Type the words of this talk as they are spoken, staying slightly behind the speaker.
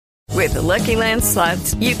With the Lucky Land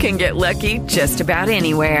Slots, you can get lucky just about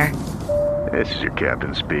anywhere. This is your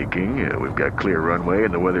captain speaking. We've got clear runway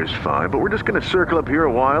and the weather's fine, but we're just going to circle up here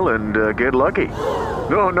a while and get lucky.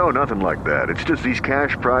 No, nothing like that. It's just these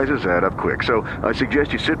cash prizes add up quick. So I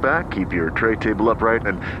suggest you sit back, keep your tray table upright,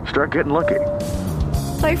 and start getting lucky.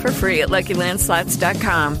 Play for free at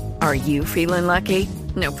LuckyLandSlots.com. Are you feeling lucky?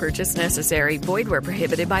 No purchase necessary. Void where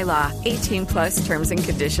prohibited by law. 18 plus terms and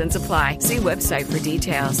conditions apply. See website for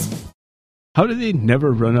details. How do they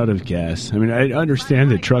never run out of gas? I mean, I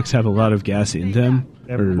understand that trucks have a lot of gas in them.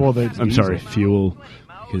 Fuel,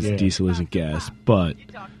 because diesel isn't gas. But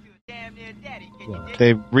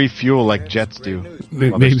they refuel like jets do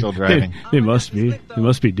while they're still driving. They must be. They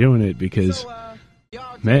must be doing it because,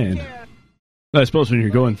 man, I suppose when you're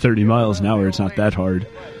going 30 miles an hour, it's not that hard.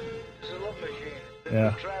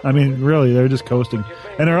 Yeah. I mean, really, they're just coasting.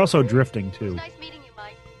 And they're also drifting, too.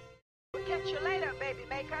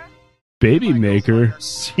 Baby Maker.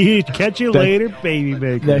 See, catch you later, Baby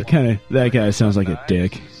Maker. That guy sounds like a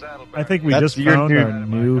dick. I think we just found our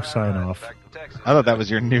new sign-off. I thought that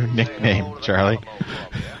was your new nickname, Charlie.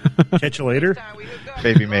 Catch you later?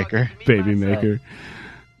 Baby Maker. Baby Maker.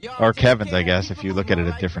 Or Kevin's, I guess, if you look at it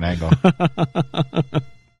at a different angle.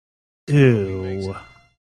 Ew.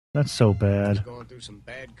 That's so bad. Going through some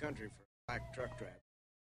bad country for a black truck driver.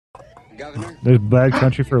 Governor, there's bad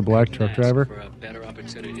country for a black truck driver. For a better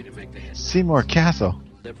opportunity to make the headlines. Seymour Castle.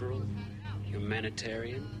 Liberal,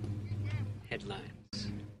 humanitarian headlines.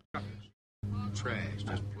 Trash,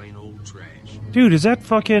 just plain old trash. Dude, is that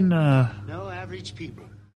fucking No average people.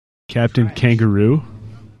 Captain Kangaroo?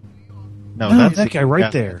 No, that's that guy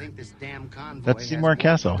right there. That's Seymour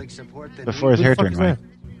Castle. Before his hair turned white.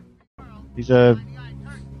 He's a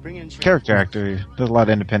character actor. He does a lot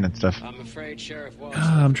of independent stuff. I'm afraid Sheriff Walsh.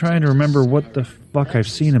 I'm trying to remember what the fuck I've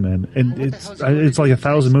seen him in, and it's like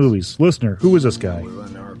 1,000 movies. Listener, who is this guy?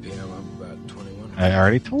 I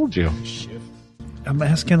already told you. I'm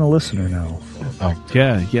asking the listener now. Oh,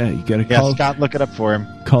 yeah, you gotta call. Yeah, Scott, look it up for him.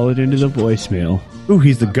 Call it into the voicemail. Ooh,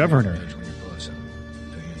 he's the governor.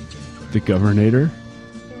 The Governator?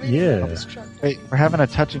 Yeah. Wait, we're having a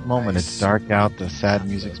touching moment. It's dark out. The sad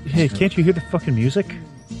music's. Hey, can't you hear the fucking music?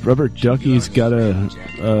 Rubber Ducky's got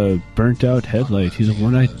a burnt out headlight. He's a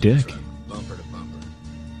one-eyed dick.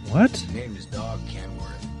 What?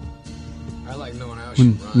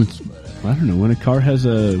 I don't know. When a car has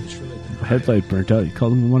a headlight burnt out, you call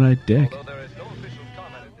them a one-eyed dick.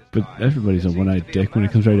 But everybody's a one-eyed dick when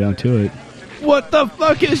it comes right down to it. What the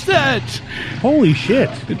fuck is that? Holy shit!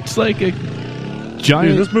 It's like a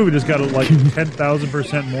giant. Dude, this movie just got like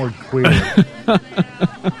 10,000% more queer.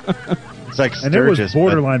 It's like Sturgis, and it was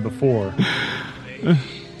borderline before.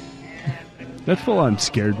 That full-on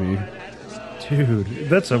scared me. Dude,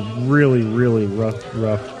 that's a really, really rough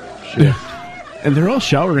shit. And they're all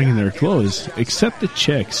showering in their clothes, except the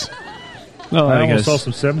chicks. Oh, I almost saw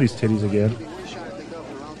some 70s titties again.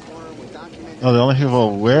 Oh, the only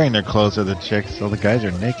people wearing their clothes are the chicks, so the guys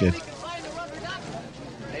are naked.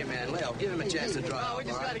 Hey man, Leo, give him a chance to dry off. We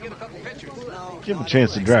just gotta get a couple pictures. Give him a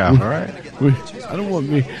chance to dry off, all right? I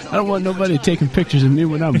don't want nobody taking pictures of me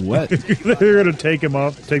when I'm wet. They're gonna take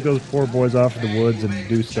those poor boys off in the woods and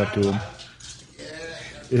do stuff to them.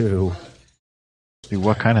 Ew. See,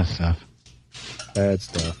 what kind of stuff? Bad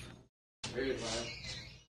stuff.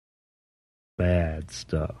 Bad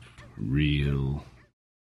stuff. Real.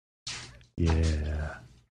 Yeah.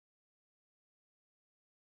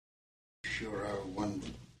 Sure are one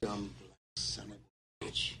dumb son of a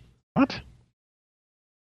bitch. What?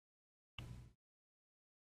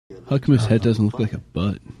 How come his head doesn't look like a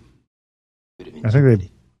butt? I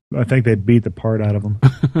think they beat the part out of him.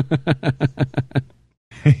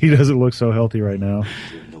 He doesn't look so healthy right now.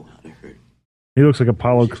 He looks like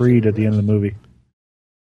Apollo Creed at the end of the movie.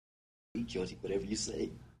 Whatever you say,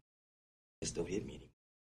 just don't hit me anymore.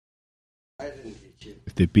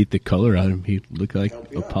 If they beat the color out of him, he'd look like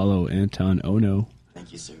Apollo Anton Ono.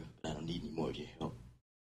 Thank you, sir, but I don't need any more of your help.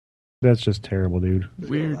 That's just terrible, dude.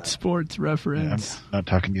 Weird sports reference. Yeah, I'm not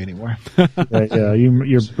talking to you anymore. Yeah,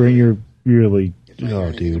 you're really.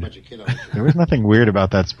 Oh, dude. There was nothing weird about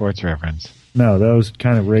that sports reference. No, that was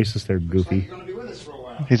kind of racist there, Goofy.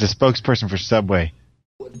 He's a spokesperson for Subway.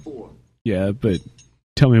 Yeah, but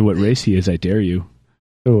tell me what race he is, I dare you.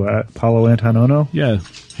 Oh, Paulo Antonono? Yeah.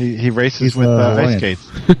 He races with ice skates.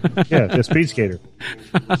 Yeah, the speed skater.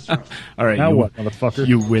 All right. Now what, motherfucker?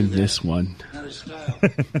 You win this one.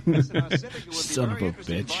 Son of a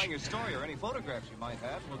bitch.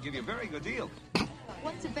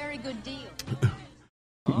 What's a very good deal?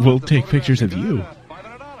 We'll take pictures of you.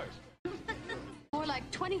 More like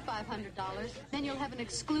 $2,500. Then you'll have an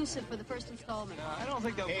exclusive for the first installment. I don't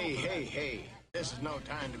think they'll... Hey. This is no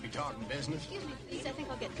time to be talking business. Excuse me, please. I think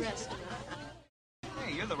I'll get dressed.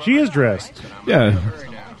 Hey, you're the She is dressed. Yeah.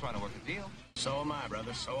 I'm trying to work a deal. So am I,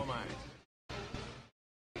 brother. So am I.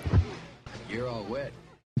 You're all wet.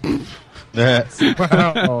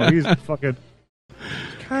 Wow, he's fucking...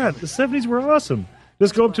 God, the 70s were awesome.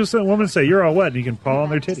 Just go up to some woman and say, you're all wet, and you can paw on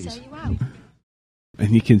their titties.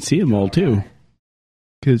 And you can see them all, too.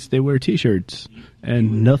 Because they wear T-shirts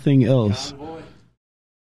and nothing else.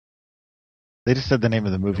 They just said the name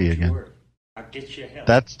of the movie again.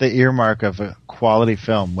 That's the earmark of a quality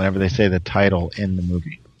film whenever they say the title in the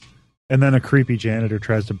movie. And then a creepy janitor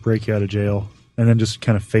tries to break you out of jail, and then just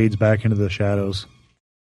kind of fades back into the shadows.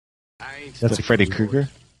 That's Freddy Krueger?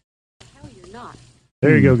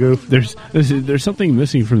 There you go, Goof. There's something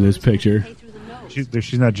missing from this picture.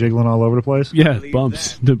 She's not jiggling all over the place? Yeah,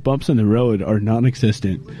 bumps. The bumps on the road are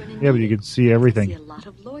non-existent. Yeah, but you can see everything.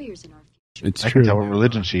 It's I true. can tell what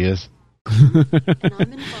religion she is.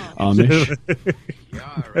 Amish.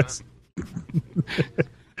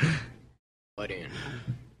 What in?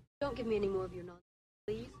 Don't give me any more of your nonsense,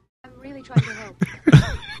 please. I'm really trying to help.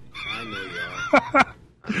 I know you are.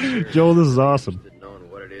 Joel, this is awesome.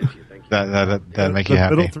 What it is you think That make you The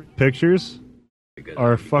middle happy. 3 pictures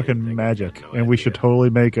are fucking magic, and we should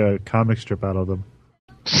totally make a comic strip out of them.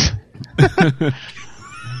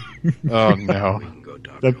 Oh, no.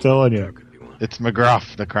 I'm telling you. It's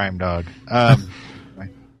McGruff, the crime dog. I'm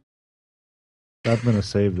going to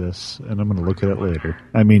save this, and I'm going to look at it later.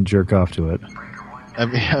 I mean, jerk off to it.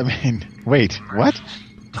 I mean, wait, what?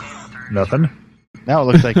 Nothing. Now it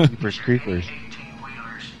looks like Keepers Creepers.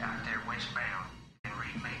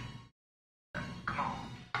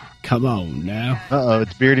 Come on now. Uh-oh,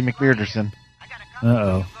 it's Beardy McBearderson.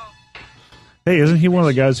 Uh-oh. Hey, isn't he one of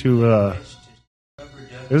the guys who,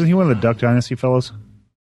 isn't he one of the Duck Dynasty fellows?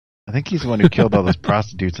 I think he's the one who killed all those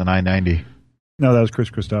prostitutes on I-90. No, that was Chris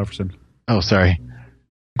Christopherson. Oh, sorry.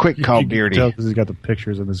 Quick call, You can Beardy. tell because he's got the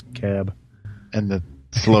pictures in his cab. And the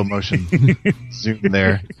slow motion zoom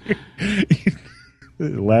there.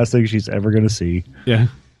 The last thing she's ever going to see. Yeah.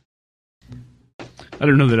 I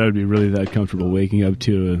don't know that I would be really that comfortable waking up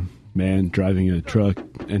to a man driving a truck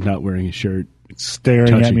and not wearing a shirt.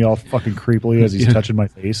 Staring at me all fucking creepily as he's touching my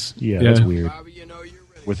face. Yeah, that's weird.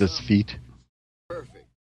 With his feet. Perfect.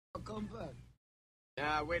 I'll come back.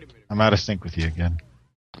 Now, wait a minute. I'm out of sync with you again.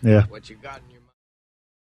 Yeah. What you got in your mind?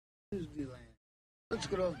 Disneyland. Let's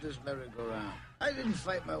get off this merry-go-round. I didn't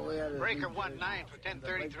fight my way out of Breaker 1-9 for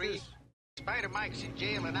 1033. Spider Mike's in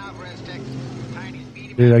jail in Alvarez, Texas. Tiny's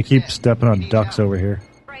beat him. Dude, I keep stepping on ducks over here.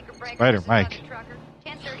 Spider Mike.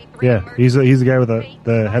 Yeah, he's the guy with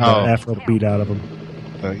the afro beat out of him.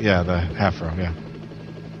 Yeah, the afro, yeah.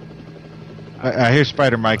 I hear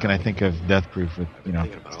Spider Mike and I think of Death Proof with,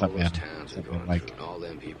 Stuntman Mike. All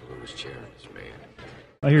them people who was cheering this man.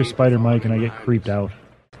 I hear Spider Mike and I get creeped out.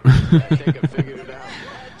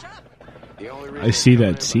 I see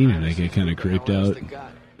that scene and I get kind of creeped out.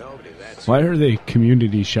 Why are they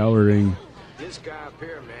community showering?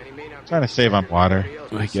 Trying to save on water.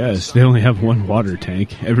 I guess. They only have one water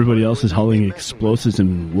tank. Everybody else is hauling explosives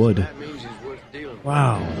and wood.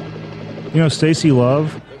 Wow. You know, Stacy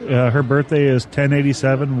Love, her birthday is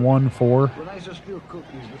 10/87/14.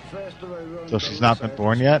 So she's not been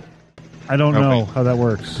born yet? I don't know how that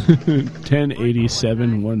works.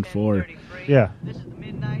 10/87/14. Yeah.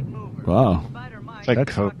 Wow. It's like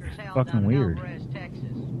That's Coke. Fucking weird.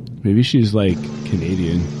 Maybe she's like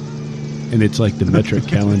Canadian. And it's like the metric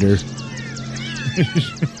calendar.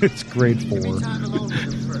 It's grade 4.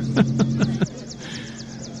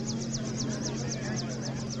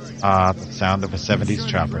 The sound of a 70s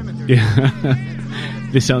chopper. Yeah.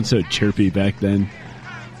 They sound so chirpy back then.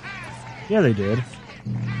 Yeah, they did.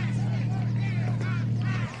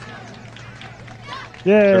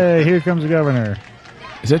 Yay, here comes the governor.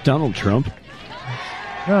 Is that Donald Trump?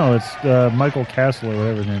 No, it's Michael Castle or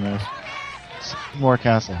whatever his name is. More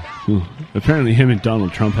Castle. Ooh. Apparently him and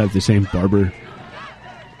Donald Trump have the same barber.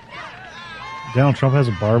 Donald Trump has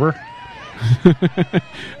a barber?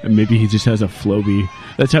 And maybe he just has a Flowbee.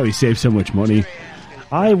 That's how he saves so much money.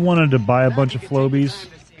 I wanted to buy a bunch of Flobies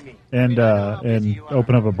and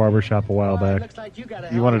open up a barbershop a while back.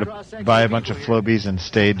 You wanted to buy a bunch of Flobies and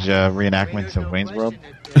stage reenactments of Wayne's World?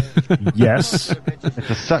 Yes. It's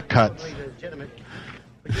a suck cut.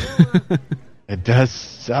 It does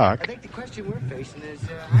suck.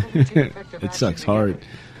 It sucks hard.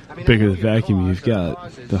 The bigger the vacuum you've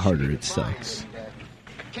got, the harder it sucks.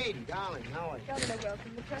 Governor,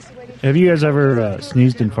 welcome. The press are waiting Have you guys ever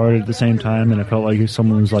sneezed and farted at the same time, and it felt like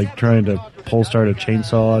someone was like trying to pull start a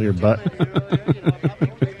chainsaw out of your butt?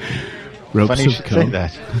 Funny you should say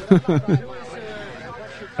that.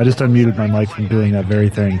 I just unmuted my mic from doing that very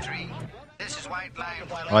thing.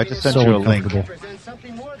 Oh, I just sent you a link.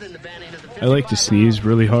 I like to sneeze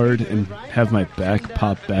really hard and have my back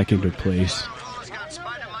pop back into place.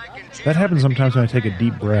 That happens sometimes when I take a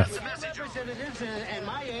deep breath.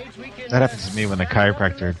 That happens to me when the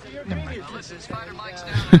chiropractor... Never mind.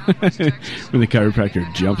 When the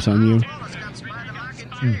chiropractor jumps on you.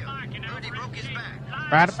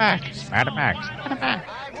 Spider-Mac, Spider-Mac, Spider-Mac.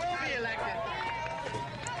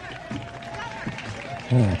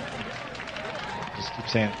 Just keep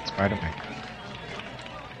saying Spider-Mac.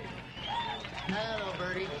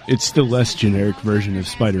 It's the less generic version of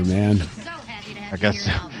Spider-Man. I guess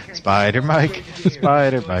so. Spider-Mike,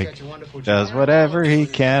 Spider-Mike does whatever he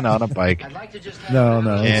can on a bike. No.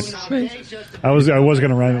 I was going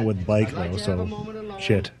to rhyme it with bike, though, so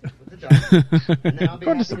shit.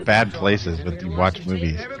 Going to some bad places when you watch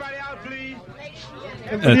movies.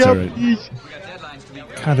 That's all right.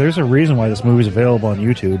 God, there's a reason why this movie's available on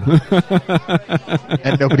YouTube.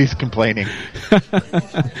 And nobody's complaining.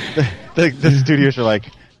 The studios are like,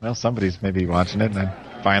 well, somebody's maybe watching it, and then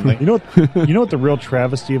finally. You know what the real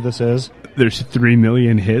travesty of this is? There's 3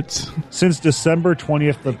 million hits. Since December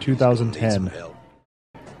 20th of 2010.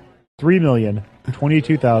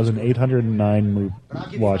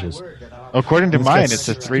 3,022,809 watches. According to mine, it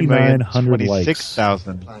says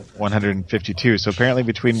 3,026,152. So apparently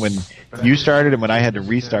between when you started and when I had to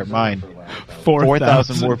restart mine,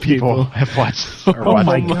 4,000 more people have watched. Oh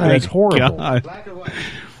my God, that's horrible. God.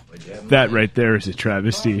 That right there is a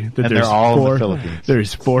travesty. That and they're all in the Philippines.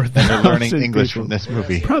 There's 4,000 And they're learning English people. from this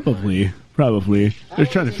movie. Probably. They're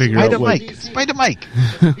trying to figure out what... Spider-Mike!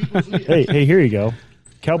 Hey, here you go.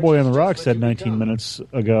 Cowboy on the Rock said 19 minutes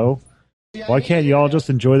ago, why can't you all just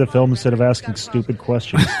enjoy the film instead of asking stupid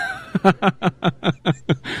questions? Like,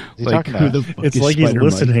 who the fuck it's is like he's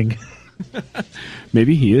Spider-Mike? listening.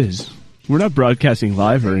 Maybe he is. We're not broadcasting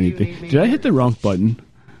live or anything. Did I hit the wrong button?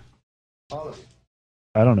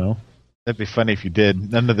 I don't know. That'd be funny if you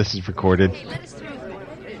did. None of this is recorded.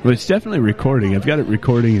 Well, it's definitely recording. I've got it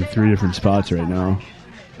recording in 3 different spots right now.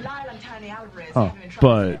 Huh.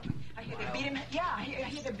 But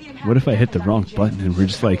what if I hit the wrong button and we're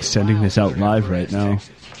just like sending this out live right now?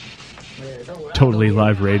 Totally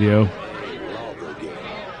live radio.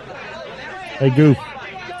 Hey, Goof.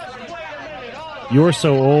 You're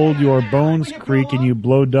so old, your bones creak and you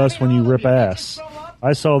blow dust when you rip ass.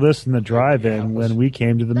 I saw this in the drive-in when we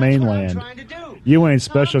came to the mainland. You ain't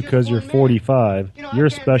special because you're 45. You're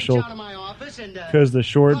special because the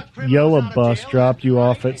short yellow bus dropped you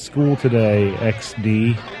off at school today,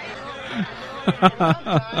 XD.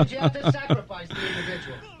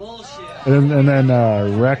 and then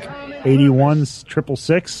Rec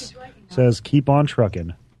 81666 says, keep on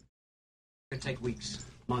trucking. It take weeks,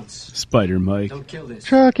 months. Spider Mike. Don't kill this.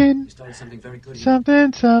 Trucking. Something very good.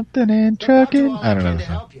 Something in trucking. I don't know the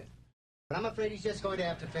song. But I'm afraid he's just going to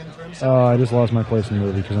have to fend for himself. Oh, I just lost my place in the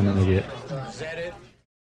movie because I'm an idiot. Is that it?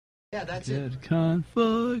 Yeah, that's it. I'm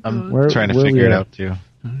trying to figure it out too.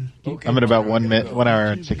 I'm at about 1 hour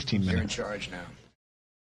and 16 minutes. You're in charge now.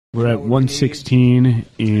 We're at 1:16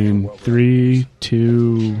 in 3,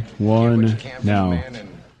 2, 1 now.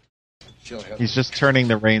 He's just turning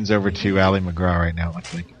the reins over to Ally McGraw right now, I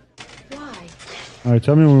think. All right,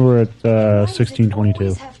 tell me when we're at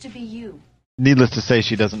 1622. Needless to say,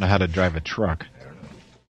 she doesn't know how to drive a truck.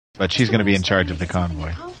 But she's going to be in charge of the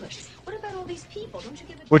convoy.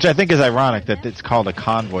 Which I think is ironic that it's called a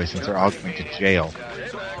convoy since they're all going to jail.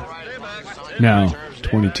 Now,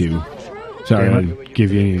 22. Sorry, I didn't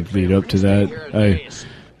give you any lead up to that. I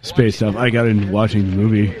spaced up. I got into watching the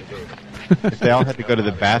movie. If they all had to go to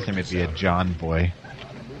the bathroom, it'd be a John Boy.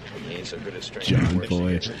 John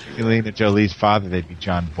Boy. Angelina Jolie's father, they'd be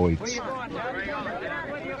John Voights.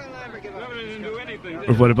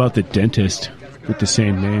 Or what about the dentist with the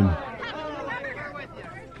same name?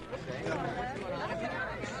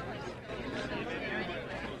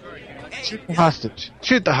 Shoot the hostage.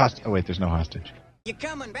 Shoot the hostage. Oh, wait, there's no hostage. You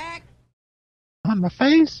coming back? On my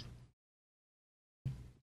face?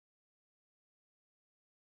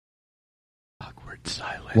 Awkward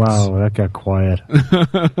silence. Wow, that got quiet.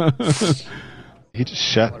 He just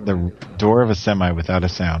shut the door of a semi without a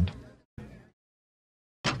sound.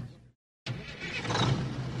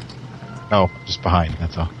 Oh, just behind,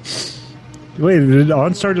 that's all. Wait, did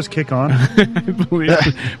OnStar just kick on? I believe,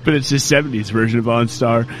 but it's the 70s version of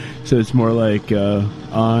OnStar, so it's more like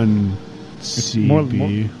on CB. More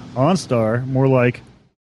OnStar, more like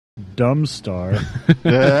Dumb Star.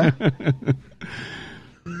 Yeah.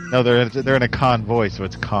 No, they're in a convoy, so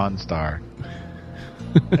it's Con Star.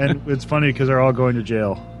 And it's funny because they're all going to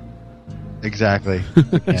jail. Exactly.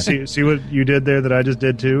 See what you did there that I just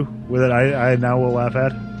did too? With it, I now will laugh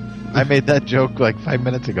at. I made that joke like 5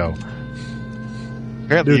 minutes ago.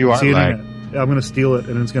 Apparently, Dude, you are like. I'm gonna steal it,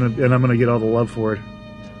 and I'm gonna get all the love for it.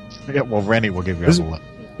 Yeah, well, Rennie will give you all the love.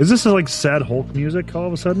 Is this like sad Hulk music all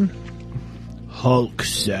of a sudden? Hulk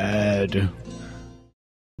sad.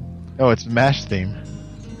 Oh, it's MASH theme.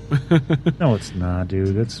 No, it's not,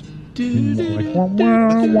 dude. It's like wow,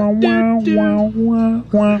 wow, wow, wow,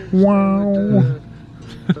 wow, wow.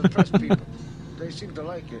 The press people, they seem to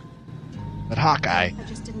like it. But Hawkeye,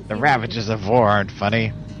 the ravages of war aren't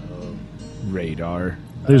funny. Radar.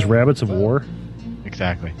 There's Rabbits of War?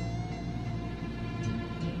 Exactly.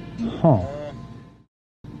 Huh.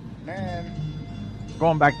 Man,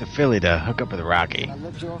 Going back to Philly to hook up with Rocky. I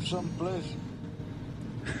let you off someplace.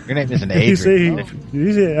 Your name isn't Did Adrian.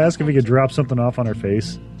 you say ask if he could drop something off on her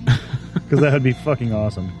face? Because that would be fucking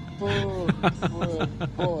awesome.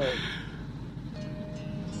 Boy.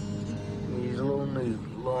 These lonely,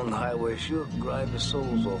 long highways sure grind the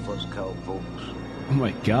souls off us cowpokes. Oh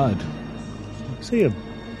my god. Say a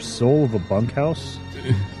soul of a bunkhouse?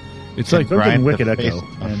 It's like something Wicked Echo,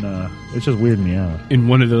 and it's just weirding me out. In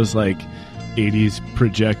one of those like 80s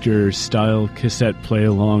projector style cassette play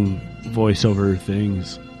along voiceover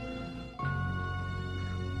things.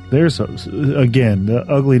 There's again, the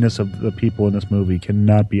ugliness of the people in this movie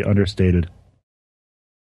cannot be understated.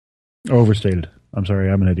 Overstated. I'm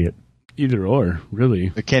sorry, I'm an idiot. Either or,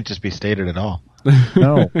 really. It can't just be stated at all.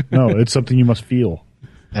 No, it's something you must feel.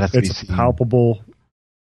 It has to It's be a seen. palpable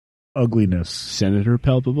ugliness. Senator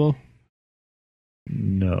Palpable?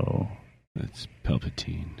 No. That's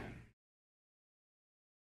Palpatine.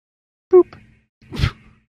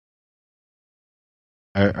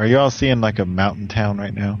 Are you all seeing like a mountain town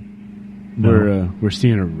right now? No. We're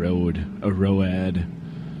seeing a road.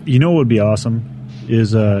 You know what would be awesome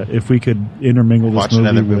is if we could intermingle this Watch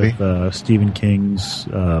another movie? with Stephen King's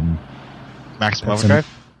Maximum Overdrive?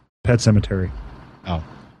 Pet Sematary. Oh.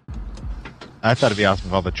 I thought it'd be awesome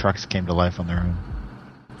if all the trucks came to life on their own.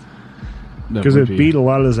 Because it beat a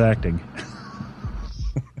lot of his acting.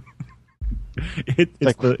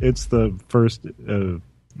 It's the first.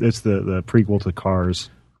 It's the prequel to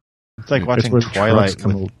Cars. It's like watching where Twilight trucks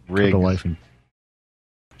come with to rigs. life and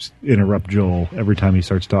just interrupt Joel every time he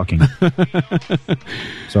starts talking.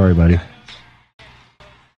 Sorry, buddy.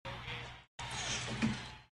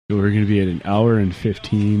 So we're going to be at an hour and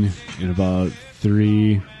 15 in about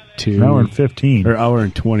 3, 2... An hour and 15. Or hour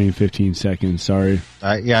and 20 and 15 seconds, sorry.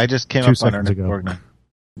 Yeah, I just came 2 up on seconds Ernest ago. Borgnine.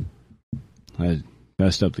 I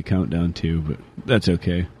messed up the countdown too, but that's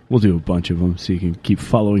okay. We'll do a bunch of them so you can keep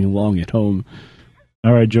following along at home.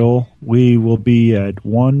 All right, Joel. We will be at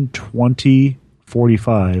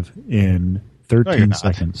 1:20:45 in 13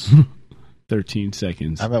 seconds. 13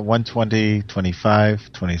 seconds. I'm at 1:20,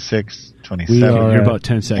 25, 26, 27. We are You're about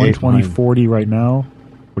 10 seconds 1:20:40 right now.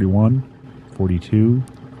 41, 42,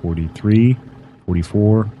 43,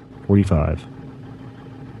 44, 45.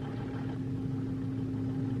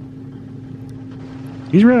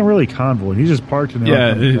 He's not really convoy. He's just parked in the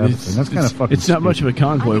oncoming traffic thing. That's kind of fucking It's not much of a stupid.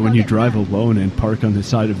 convoy when you drive alone and park on the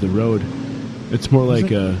side of the road. It's more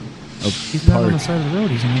like a He's not on park. the side of the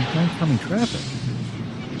road. He's in the oncoming traffic.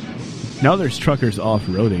 Now there's truckers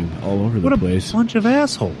off-roading all over What the a place. bunch of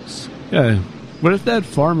assholes. Yeah. What if that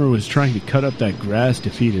farmer was trying to cut up that grass to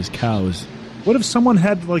feed his cows? What if someone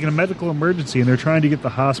had like a medical emergency and they're trying to get to the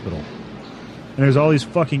hospital? And there's all these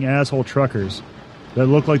fucking asshole truckers that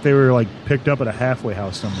look like they were like picked up at a halfway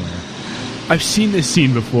house somewhere. I've seen this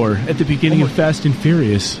scene before at the beginning of Fast and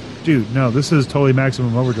Furious. Dude, no, this is totally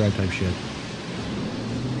Maximum Overdrive type shit.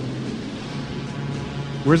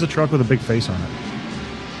 Where's the truck with a big face on it?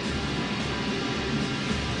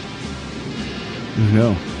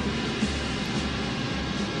 No.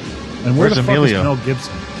 And where Where's the fuck Emilio? is Mel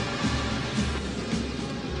Gibson?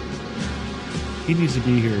 He needs to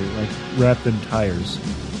be here, like, wrapped in tires.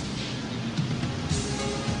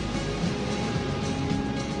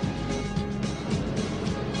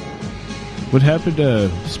 What happened to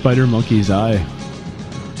Spider Monkey's eye?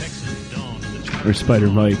 Or Spider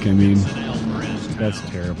Mike, I mean. That's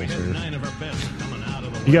terrible, sir.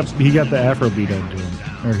 He got the afro beat out of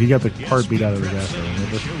him. Or he got the part beat out of his afro.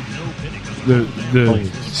 Remember?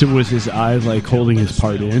 So was his eye like holding his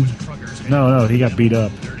part in? No, he got beat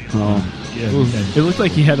up. Oh. Yeah, Well, and- it looked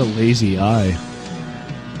like he had a lazy eye.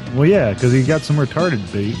 Well, yeah, because he got some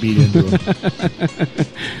retarded beat into him.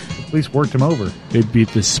 At least worked him over. They beat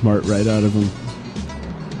the smart right out of him.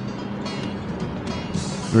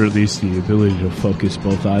 Or at least the ability to focus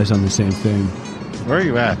both eyes on the same thing. Where are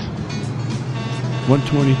you at?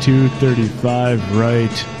 122.35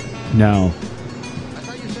 right now. I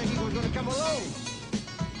thought you said you were going to come alone.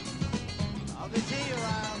 I'll be seeing you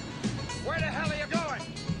around. Where the hell are you going?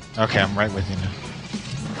 Okay, I'm right with you now.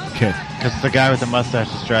 Okay. Because the guy with the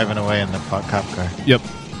mustache is driving away in the cop car. Yep.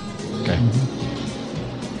 Okay.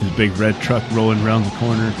 His big red truck rolling around the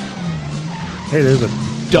corner. Hey, there's a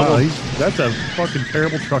double. Wow, that's a fucking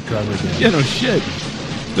terrible truck driver again. Yeah, no shit.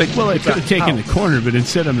 Like, well, I could have taken the corner, but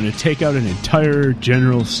instead I'm going to take out an entire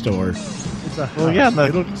general store. It's a Well, yeah, they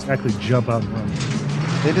don't exactly jump out and run.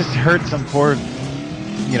 They just hurt some poor,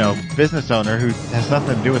 business owner who has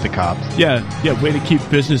nothing to do with the cops. Yeah, way to keep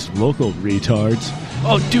business local, retards.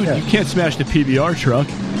 Oh, dude, you can't smash the PBR truck.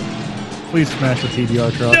 Please smash the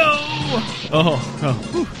PBR truck. No! Oh,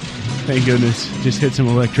 whew. Thank goodness. Just hit some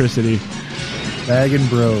electricity. Bagging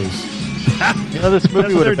bros. This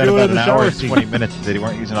movie would have been about an hour and scene. 20 minutes if they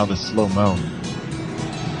weren't using all this slow-mo.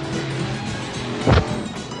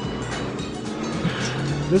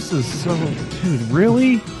 This is so... Dude,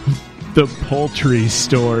 really? The poultry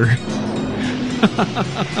store.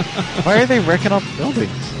 Why are they wrecking up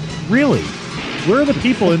buildings? Really? Where are the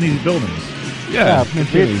people in these buildings? Yeah, no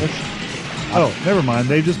kidding. Oh, never mind.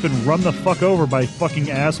 They've just been run the fuck over by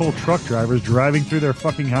fucking asshole truck drivers driving through their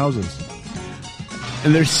fucking houses.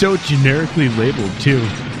 And they're so generically labeled, too.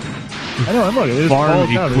 I know, and look, it's Farm all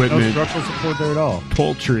down. There's no equipment. structural support there at all.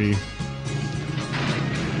 Poultry.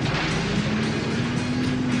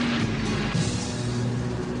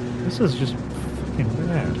 This is just fucking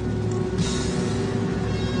bad.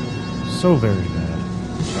 So very bad.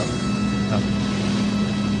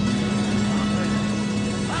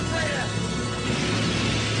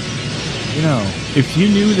 If you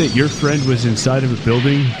knew that your friend was inside of a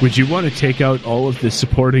building, would you want to take out all of the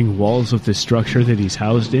supporting walls of the structure that he's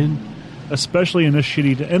housed in? Especially in this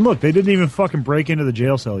shitty... And look, they didn't even fucking break into the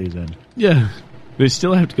jail cell he's in. Yeah. They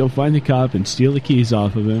still have to go find the cop and steal the keys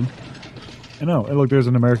off of him. I know. And look, there's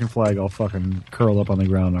an American flag all fucking curled up on the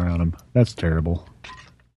ground around him. That's terrible.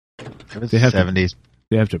 It was They the have 70s.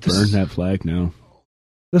 They have to burn that flag now.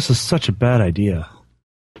 This is such a bad idea.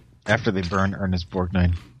 After they burn Ernest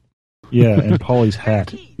Borgnine. Yeah, and Paulie's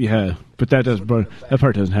hat. Yeah, but that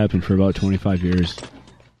part doesn't happen for about 25 years.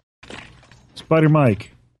 Spider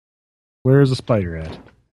Mike. Where is the spider at?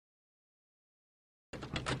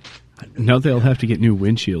 Now they'll have to get new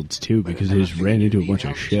windshields, too, because they just ran into a bunch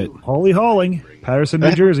of shit. Paulie Halling, Patterson,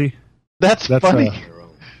 New Jersey. That's funny.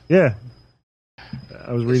 Yeah.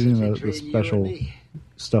 I was reading the special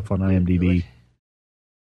stuff on IMDb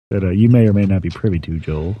that you may or may not be privy to,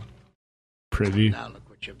 Joel. Privy? Now look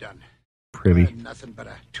what you've done. Privy. You're nothing but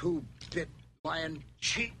a two-bit lying,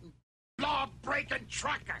 cheating, law-breaking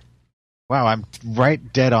trucker. Wow, I'm right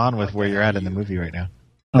dead on with where you're at in the movie right now.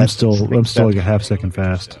 I'm still like a half second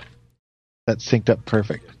fast. That synced up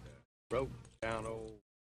perfect. Broke down old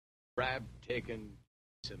crab taking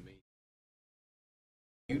to me.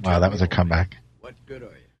 Wow, that was a comeback. What good are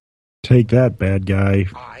you? Take that, bad guy,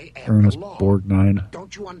 I am Ernest the law. Borgnine.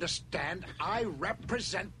 Don't you understand? I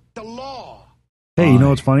represent the law. Hey, you know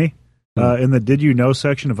what's funny? In the Did You Know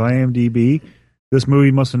section of IMDb, this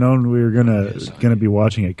movie must have known we were gonna be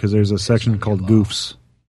watching it because there's a section called Goofs.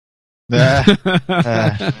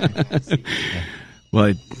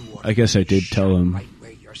 Well, I guess I did tell him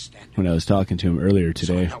when I was talking to him earlier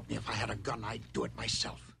today. Help me if I had a gun, I'd do it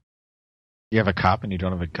myself. You have a cop and you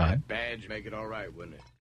don't have a gun? Badge make it all right, wouldn't it?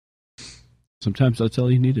 Sometimes that's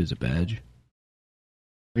all you need is a badge.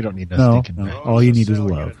 We don't need No, stinking badge. all you need is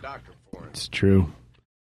love. It's true.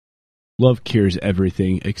 Love cures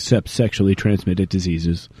everything except sexually transmitted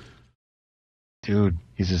diseases. Dude,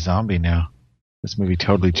 he's a zombie now. This movie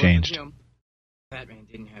totally changed. Batman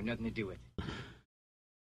didn't have nothing to do with it.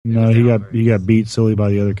 No, he got beat silly by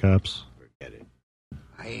the other cops.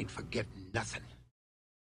 I ain't forgetting nothing.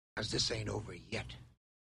 Because this ain't over yet.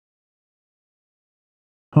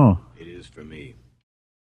 Huh. It is for me.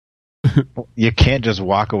 You can't just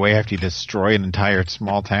walk away after you destroy an entire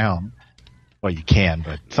small town. Well, you can,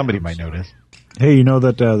 but somebody might notice. Hey, you know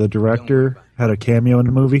that the director had a cameo in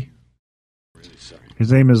the movie?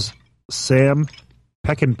 His name is Sam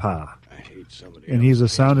Peckinpah. And he's a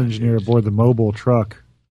sound engineer aboard the mobile truck.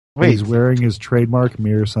 Wait. He's wearing his trademark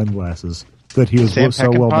mirror sunglasses that he was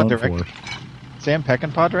so well known for. Sam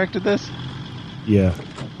Peckinpah directed this? Yeah.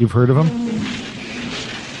 You've heard of him?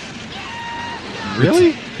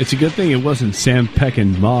 Really? It's a good thing it wasn't Sam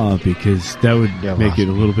Peckinpah because that would make it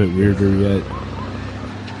a little bit weirder yet.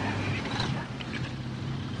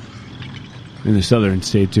 In the southern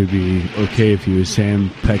states, it would be okay if he was Sam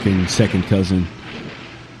Peckin's second cousin.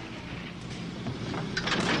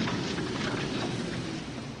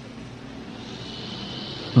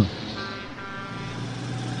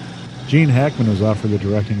 Gene Hackman was offered the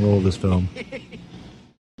directing role of this film. What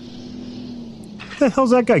the hell's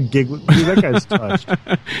that guy giggling? Dude, that guy's touched.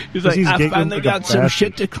 He's like, I finally like got some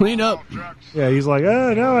shit to clean up. Yeah, he's like,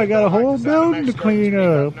 oh, no, I got a whole building to clean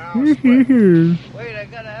up. Wait, I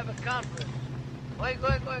gotta have a conference. Wait.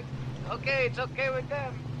 Okay, it's okay with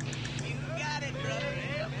them.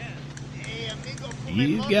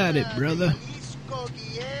 You got it, brother.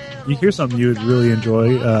 You hear something you would really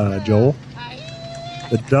enjoy, Joel?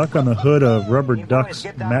 The duck on the hood of Rubber Duck's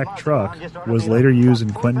Mack truck was later used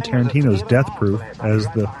in Quentin Tarantino's Death Proof as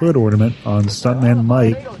the hood ornament on stuntman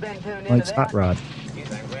Mike's Hot Rod,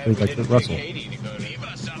 played by Kurt Russell.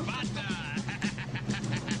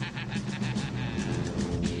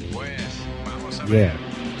 Yeah.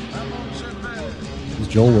 Is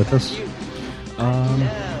Joel with us? I'm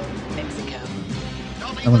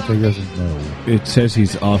gonna think he doesn't know. It says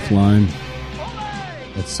he's offline.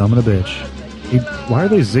 That son of a bitch. Why are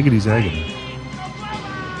they ziggity-zagging?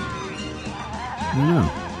 I don't know.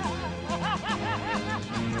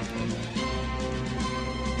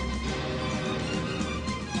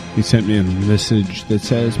 He sent me a message that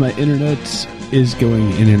says my internet is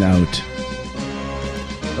going in and out.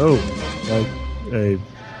 Oh, like a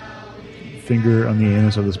finger on the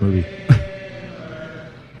anus of this movie.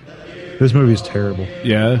 This movie is terrible.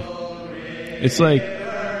 Yeah. It's like,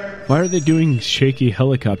 why are they doing shaky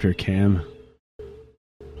helicopter cam?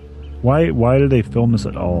 Why did they film this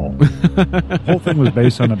at all? The whole thing was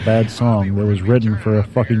based on a bad song that was written for a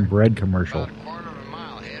fucking bread commercial.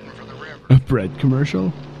 A bread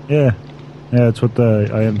commercial? Yeah. Yeah, that's what the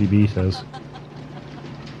IMDb says.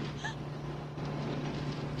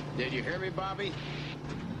 Did you hear me, Bobby?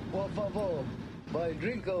 Por favor, by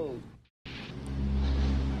Drinko.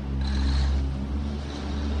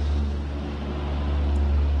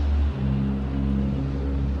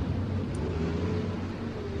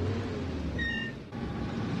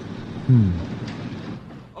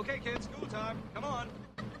 Okay, kids, school time. Come on.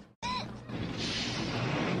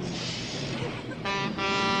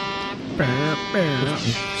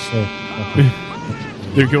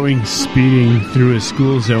 They're going speeding through a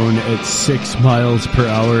school zone at 6 miles per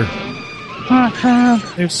hour.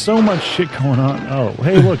 There's so much shit going on. Oh,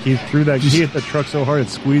 hey, look, he hit the truck so hard it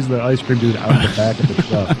squeezed the ice cream dude out the back of the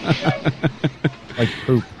truck. Like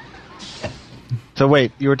poop. So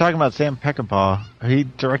wait, you were talking about Sam Peckinpah. He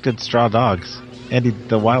directed Straw Dogs and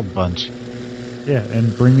The Wild Bunch. Yeah,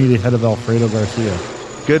 and Bring Me the Head of Alfredo Garcia.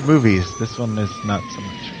 Good movies. This one is not so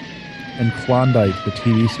much. And Klondike, the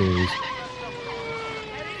TV series.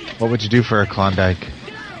 What would you do for a Klondike?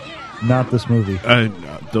 Not this movie.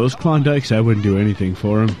 Those Klondikes, I wouldn't do anything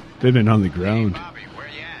for them. They've been on the ground.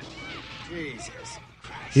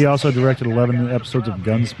 He also directed 11 episodes of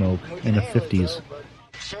Gunsmoke in the 50s.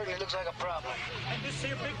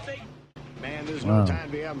 Man, there's no time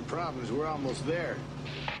to be having problems. We're almost there.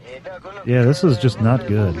 Yeah, this is just not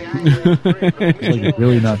good. It's like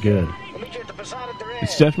really not good.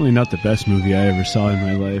 It's definitely not the best movie I ever saw in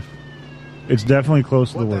my life. It's definitely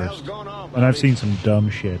close to the worst. And I've seen some dumb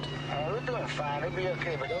shit.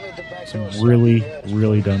 Some really,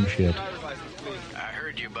 really dumb shit.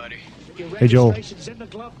 Hey, Joel.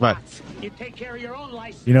 What?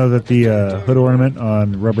 You know that the hood ornament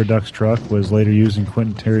on Rubber Duck's truck was later used in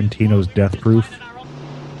Quentin Tarantino's Death Proof?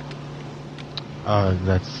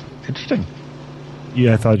 That's interesting.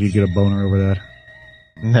 Yeah, I thought you'd get a boner over that.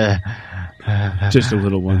 Just a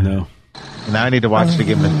little one, though. Now I need to watch it to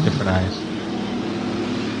give him different eyes.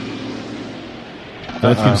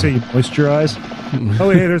 That's going to say you moisturize. Oh,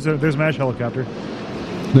 hey, there's MASH helicopter.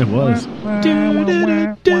 It was.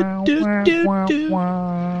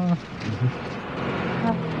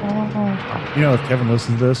 You know, if Kevin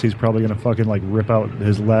listens to this, he's probably going to fucking like rip out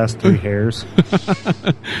his last 3 hairs.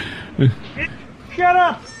 Shut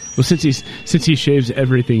up! Well, since he shaves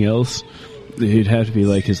everything else, it'd have to be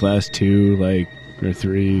like his last 2, or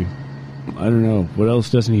 3. I don't know. What else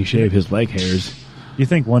doesn't he shave? His leg hairs. You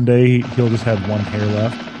think one day he'll just have 1 hair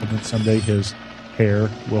left, and then someday his hair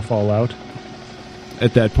will fall out?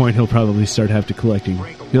 At that point, he'll probably start He'll have to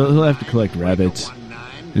collect rabbits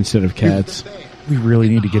instead of cats. We really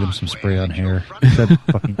need to get him some spray on hair. That'd be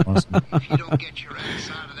fucking awesome.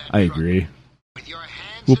 I agree.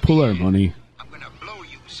 We'll pull our money.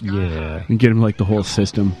 Yeah. And get him the whole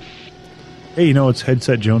system. Hey, you know it's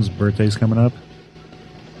Headset Jones' birthday's coming up?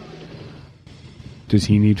 Does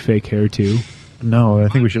he need fake hair too? No, I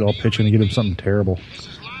think we should all pitch in and get him something terrible.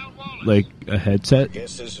 Like a headset?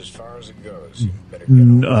 Guess this is as far as it goes.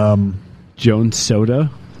 Jones Soda?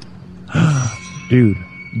 Dude,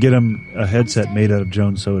 get him a headset made out of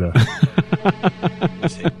Jones Soda.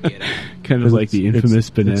 Kind of like the infamous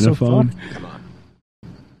banana so phone. fun.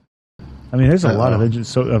 I mean, there's a lot of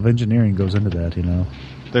engineering goes into that, you know.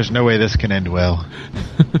 There's no way this can end well.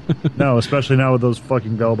 No, especially not with those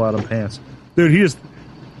fucking bell-bottom pants. Dude, he just...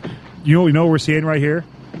 You know what we're seeing right here?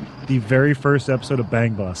 The very first episode of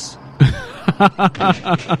Bang Bus.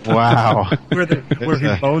 Wow. where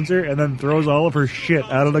he bones her and then throws all of her shit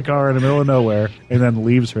out of the car in the middle of nowhere and then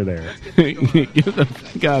leaves her there. Get the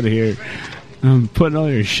fuck out of here. I'm putting all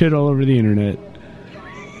your shit all over the internet.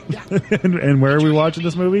 and where are we watching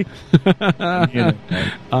this movie? On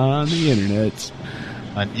the internet.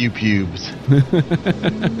 On YouTube's.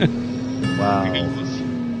 Wow.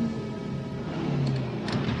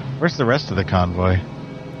 Where's the rest of the convoy?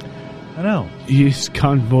 I know. He's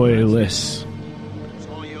convoyless.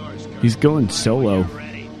 He's going solo.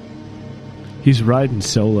 He's riding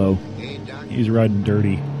solo. He's riding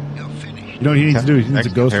dirty. You know what he needs to do? He needs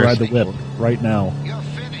to ghost ride the whip right now.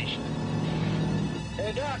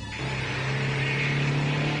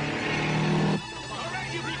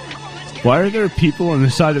 Why are there people on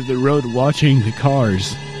the side of the road watching the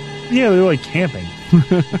cars? Yeah, they're like camping.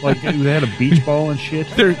 Like they had a beach ball and shit.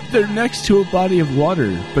 They're next to a body of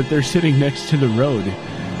water, but they're sitting next to the road.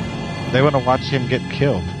 They want to watch him get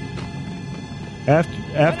killed.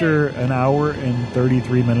 After an hour and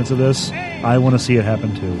 33 minutes of this, I want to see it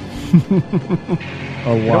happen too.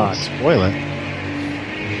 A lot. Don't spoil it.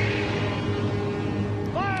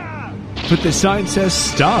 But the sign says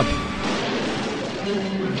stop.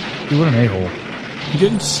 Dude, what an a-hole. He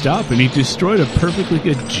didn't stop, and he destroyed a perfectly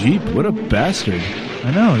good Jeep. What a bastard.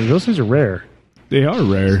 I know, those things are rare. They are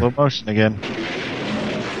rare. Slow motion again.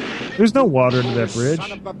 There's no water into that bridge.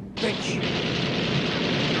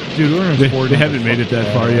 Dude, we're they haven't made it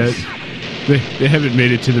that far yet. They haven't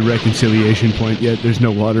made it to the reconciliation point yet. There's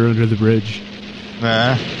no water under the bridge.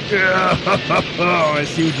 Nah. Oh, I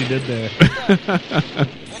see what you did there.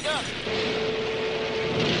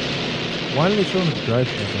 Why did they show him the drive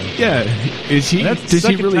shaft? Yeah, is he? Does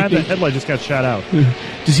he really think that headlight just got shot out?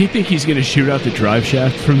 Does he think he's going to shoot out the drive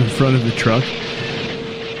shaft from the front of the truck?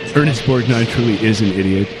 Ernest Borgnine truly is an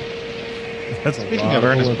idiot. Speaking of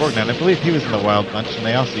Ernest Borgnine, I believe he was in the Wild Bunch, and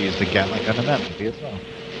they also used a Gatling gun in that movie as well.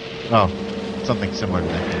 Oh, something similar to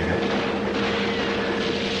that movie.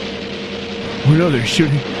 Oh no, they're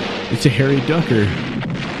shooting. It's a Harry Ducker.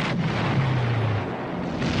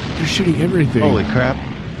 They're shooting everything. Holy crap.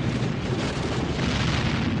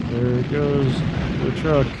 There goes the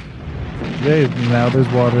truck. Yay, now there's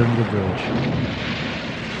water in the bridge.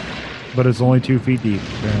 But it's only 2 feet deep,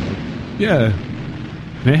 apparently. Yeah.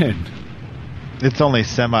 Man. It's only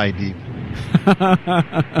semi-deep. God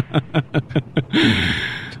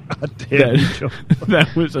damn, that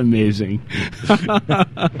was amazing.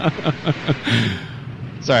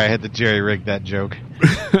 Sorry, I had to jerry-rig that joke.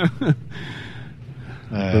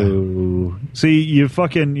 Ooh. See, you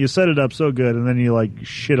set it up so good, and then you like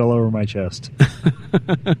shit all over my chest.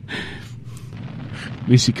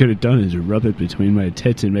 Least you could have done is rub it between my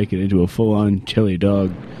tits and make it into a full-on chili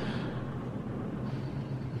dog.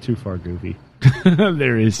 Too far, Goofy.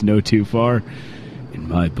 There is no too far in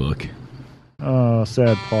my book. Oh,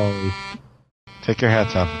 sad Polly. Take your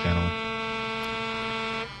hats off, gentlemen.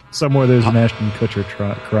 Somewhere there's an Ashton Kutcher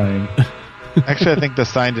crying. Actually, I think the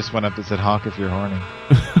sign just went up that said honk if you're horny.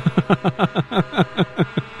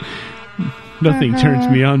 Nothing turns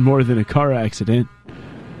me on more than a car accident.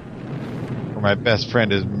 Or my best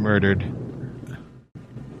friend is murdered.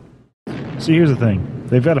 See, here's the thing.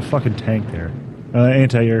 They've got a fucking tank there.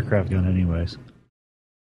 Anti-aircraft gun anyways.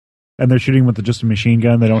 And they're shooting with just a machine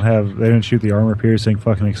gun. They didn't shoot the armor-piercing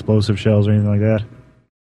fucking explosive shells or anything like that.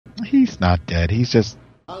 He's not dead. He's just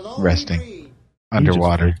resting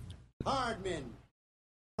underwater.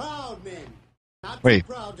 Wait.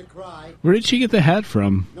 Where did she get the hat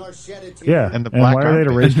from? Yeah, and the black why are they at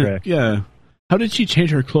a racetrack? Yeah. How did she change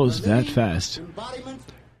her clothes that fast?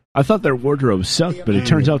 I thought their wardrobe sucked, but it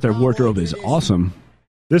turns out their wardrobe is awesome.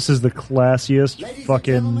 This is the classiest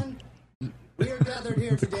fucking...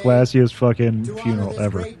 the classiest fucking funeral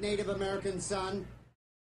ever.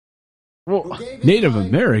 Well, Native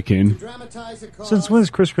American? Since when is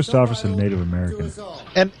Chris Christopherson Native American?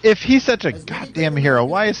 And if he's such a goddamn hero,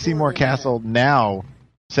 why is Seymour Castle now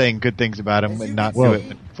saying good things about him and not do it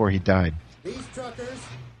before he died?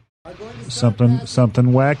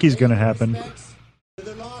 Something wacky's going to happen.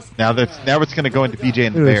 Now it's going to go into BJ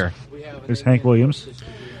and the Bear. There's Hank Williams.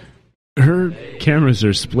 Her cameras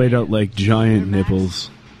are splayed out like giant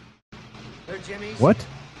nipples. What?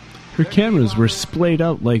 Her cameras were splayed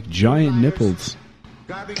out like giant nipples.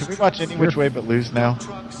 Can we watch Any Which Way But Loose now?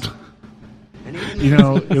 You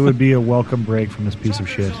know, it would be a welcome break from this piece of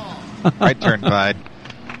shit. Right turn, Clyde.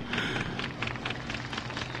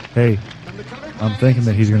 Hey, I'm thinking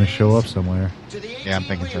that he's going to show up somewhere. Yeah, I'm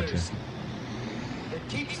thinking so too.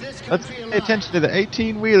 Let's pay attention to the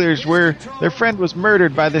 18-wheelers where their friend was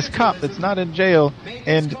murdered by this cop that's not in jail,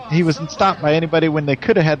 and he wasn't stopped by anybody when they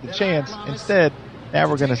could have had the chance. Instead, now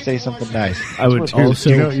we're going to say something nice. I would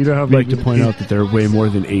also like to point out that there are way more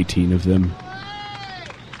than 18 of them.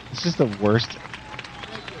 It's just the worst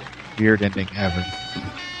weird ending ever.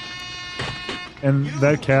 And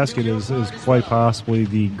that casket is quite possibly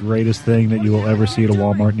the greatest thing that you will ever see at a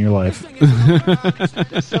Walmart in your life.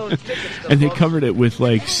 And they covered it with,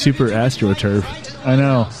 like, super AstroTurf. I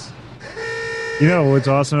know. You know what's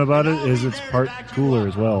awesome about it is it's part cooler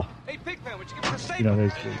as well. You know, they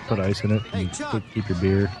put ice in it and keep your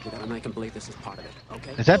beer. And I can believe this is part of it,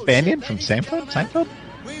 okay? Is that Banyan from Seinfeld?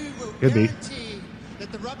 Could be.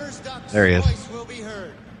 There he is.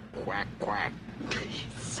 Quack, quack.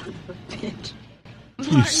 Son of a bitch.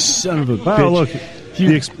 You son of a bitch. Wow, look.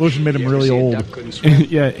 The explosion made him really old.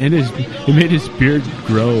 Yeah, and it made his beard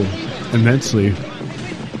grow immensely. I'm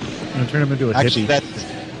going to turn him into a Actually, hippie.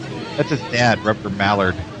 that's his dad, Rubber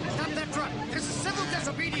Mallard.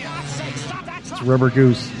 It's Rubber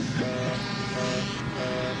Goose.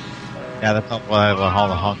 Yeah, that's not why I call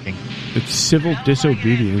the honking. It's civil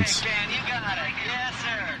disobedience.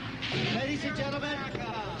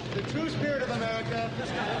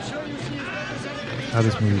 God,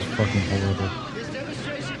 this movie's fucking horrible.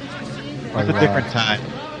 It's a different time.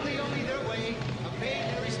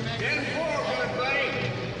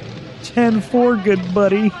 10-4, good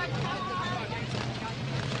buddy.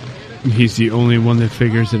 He's the only one that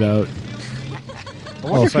figures it out. I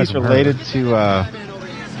wonder if he's related to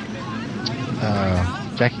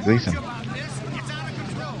Jackie Gleason.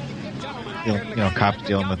 You know, cops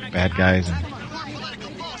dealing with bad guys and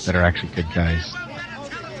that are actually good guys.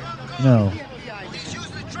 No.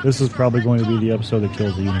 This is probably going to be the episode that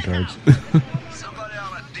kills the unitards.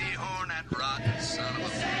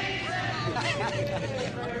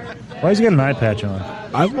 Why has he got an eye patch on?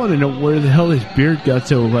 I want to know where the hell his beard got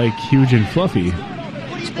so, like, huge and fluffy.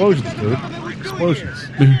 Explosions, dude. Explosions.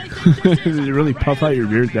 Did it really puff out your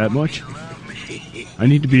beard that much? I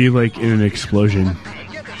need to be, like, in an explosion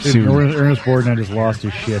soon. Dude, Ernest Borgnine just lost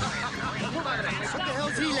his shit.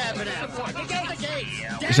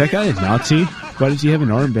 Is that guy a Nazi? Why does he have an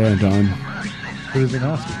armband on? Who is a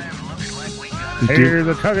Nazi? Here's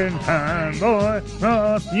the tugging time, boy.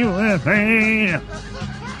 Trust you and me.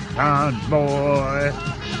 Time, boy.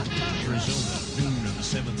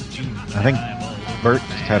 I think Bert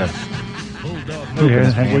just had a...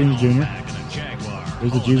 Here's Hank Williams Jr.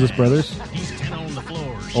 There's the Jesus Brothers.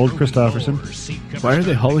 Old Christopherson. Why are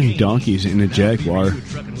they hauling donkeys in a Jaguar?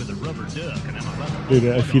 Dude,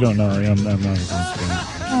 if you don't know, I'm not even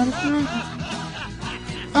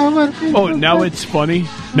Oh, now it's funny?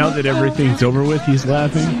 Now that everything's over with, he's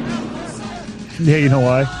laughing? Yeah, you know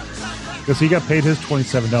why? Because he got paid his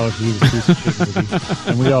 $27 to do this piece of shit movie,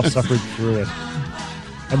 and we all suffered through it.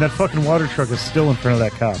 And that fucking water truck is still in front of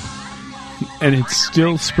that cop. And it's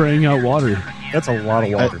still spraying out water. That's a lot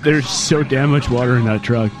of water. There's so damn much water in that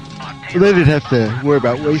truck. Well, they didn't have to worry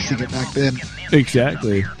about wasting it back then.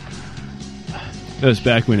 Exactly. That was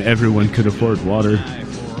back when everyone could afford water.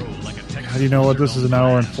 How do you know what? This is an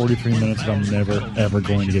hour and 43 minutes that I'm never, ever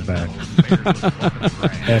going to get back.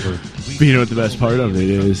 Ever. But you know what the best part of it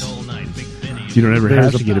is? You don't ever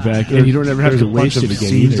have to get it back, and you don't ever have to waste it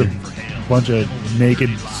again either. A bunch of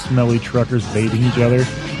naked, smelly truckers bathing each other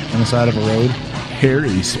on the side of a road.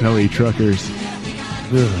 Hairy, smelly truckers.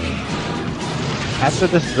 Ugh. After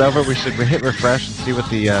this is over, we should hit refresh and see what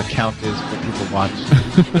the count is for people watching.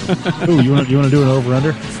 Ooh, you want to do an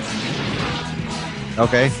over/under?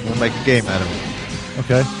 Okay, we'll make a game out of it.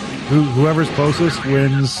 Okay. Whoever's closest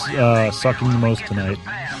wins sucking the most tonight.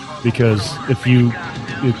 Because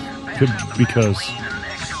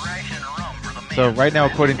So right now,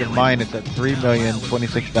 according to mine, it's at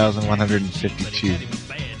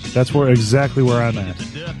 3,026,152. That's exactly where I'm at.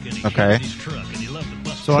 Okay.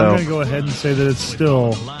 So I'm going to go ahead and say that it's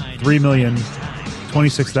still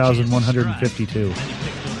 3,026,152.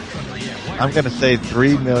 I'm going to say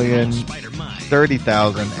 3,030,001.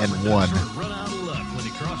 30,001.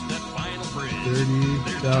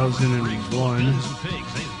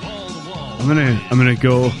 I'm gonna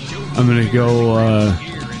go.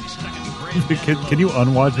 Can you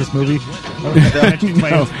unwatch this movie?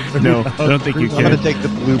 No, I don't think you can. I'm gonna take the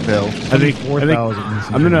blue pill. I think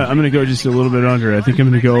I'm gonna go just a little bit under. I think I'm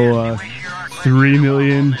gonna go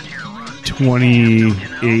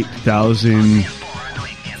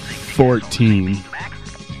 3,028,014.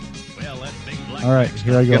 All right,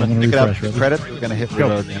 here I go. I'm going to refresh. Ready? Credits. We're going to hit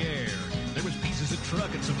reload now.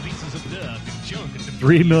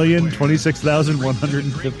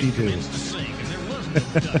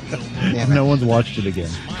 3,026,152. No one's watched it again.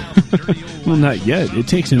 Well, not yet. It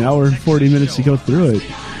takes an hour and 40 minutes to go through it.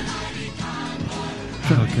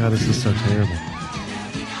 Oh God, this is so terrible.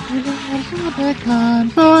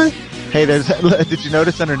 Hey, did you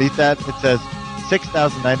notice underneath that it says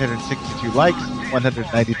 6,962 likes,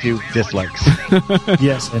 192 dislikes.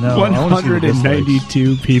 Yes, I know.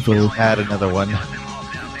 192 people. Add another one.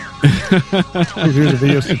 Here's the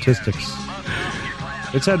video statistics.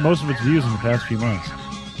 It's had most of its views in the past few months.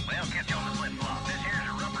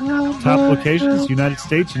 Top locations: United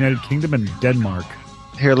States, United Kingdom, and Denmark.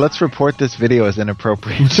 Here, let's report this video as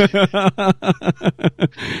inappropriate.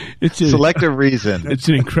 Select a reason. It's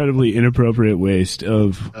an incredibly inappropriate waste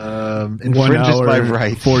of 1 hour, my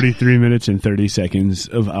rights. 43 minutes, and 30 seconds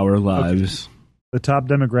of our lives. Okay. The top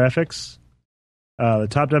demographics. The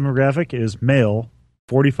top demographic is male,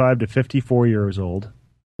 45 to 54 years old.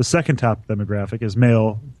 The second top demographic is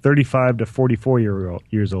male, 35 to 44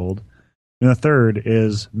 years old. And the third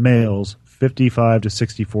is males, 55 to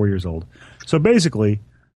 64 years old. So basically,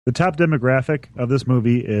 the top demographic of this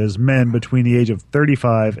movie is men between the age of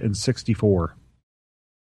 35 and 64.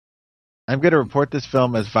 I'm going to report this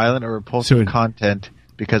film as violent or repulsive content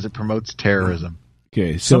because it promotes terrorism.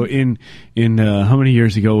 Okay, so in how many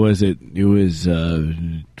years ago was it? It was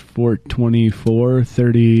 424,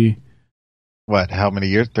 30... What, how many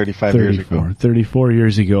years? 35 years ago. 34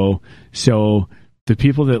 years ago. So the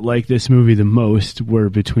people that like this movie the most were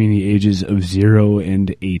between the ages of 0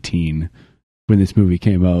 and 18 when this movie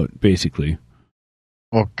came out, basically.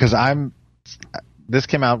 Well, because this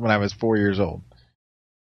came out when I was 4 years old,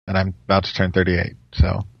 and I'm about to turn 38,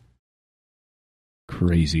 so.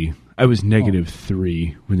 Crazy. I was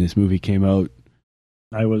 -3 when this movie came out.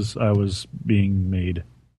 I was being made.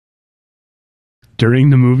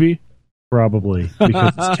 During the movie? Probably,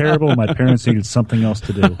 because it's terrible and my parents needed something else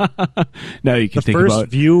to do. Now you can think about... The about...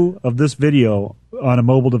 first view of this video on a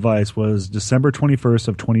mobile device was December 21st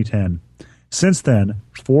of 2010. Since then,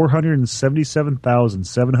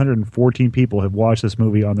 477,714 people have watched this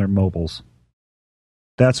movie on their mobiles.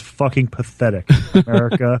 That's fucking pathetic.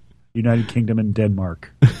 America, United Kingdom, and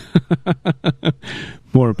Denmark.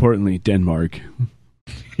 More importantly, Denmark.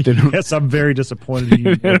 Yes, I'm very disappointed in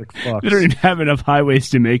you, Nordic fucks. They don't even have enough highways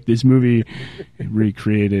to make this movie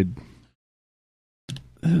recreated.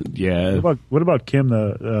 Yeah. What about Kim,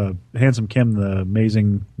 the handsome Kim, the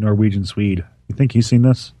amazing Norwegian Swede? You think he's seen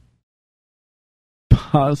this?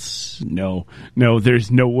 No. There's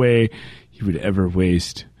no way he would ever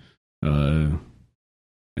waste an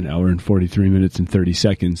hour and 43 minutes and 30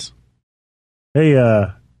 seconds. Hey,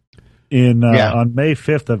 on May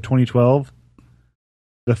 5th of 2012.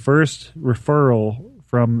 The first referral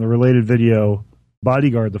from the related video,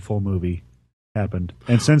 Bodyguard the full movie, happened.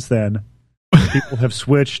 And since then, people have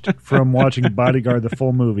switched from watching Bodyguard the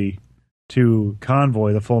full movie to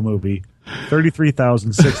Convoy the full movie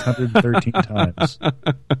 33,613 times.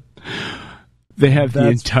 They have the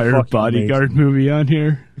entire Bodyguard movie on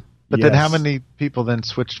here? But then how many people then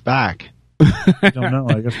switched back? I don't know.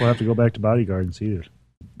 I guess we'll have to go back to Bodyguard and see it.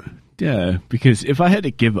 Yeah, because if I had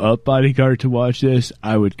to give up Bodyguard to watch this,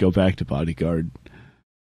 I would go back to Bodyguard.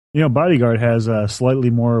 You know, Bodyguard has slightly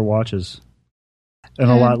more watches and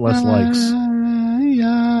a lot less likes.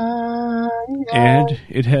 And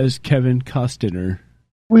it has Kevin Costner.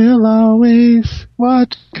 We'll always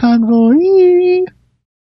watch Convoy.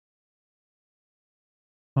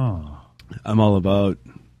 Oh. I'm all about...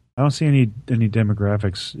 I don't see any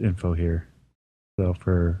demographics info here. So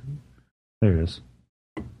there it is.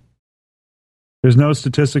 There's no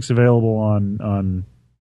statistics available on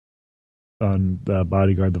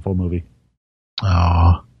Bodyguard, the full movie.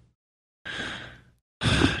 Oh,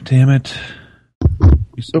 damn it!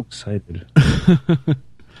 You're so excited.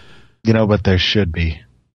 But there should be.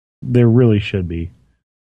 There really should be.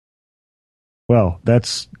 Well,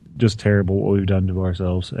 that's just terrible what we've done to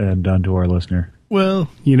ourselves and done to our listener. Well,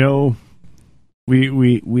 we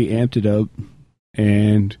amped it up,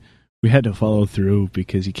 and we had to follow through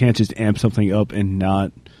because you can't just amp something up and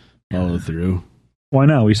not follow through. Why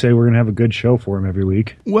not? We say we're going to have a good show for him every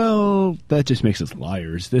week. Well, that just makes us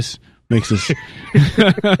liars. This makes us...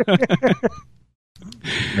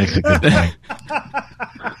 makes a good point.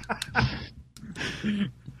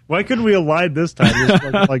 Why couldn't we have lied this time?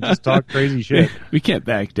 Just talk crazy shit. We can't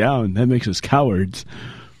back down. That makes us cowards.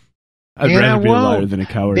 I'd rather be a liar than a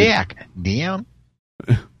coward. Back down.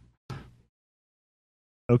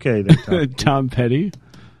 Okay, then, Tom Petty.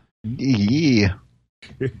 Yeah.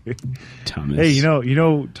 Thomas. Hey, you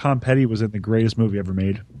know, Tom Petty was in the greatest movie ever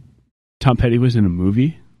made. Tom Petty was in a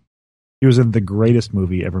movie? He was in the greatest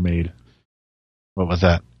movie ever made. What was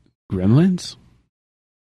that? Gremlins?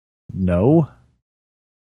 No.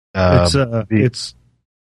 It's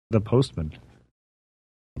The Postman.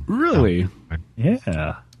 Really?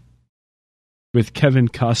 Yeah. With Kevin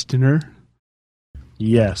Costner?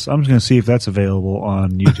 Yes. I'm just going to see if that's available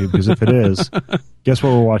on YouTube, because if it is, guess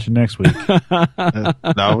what we're watching next week?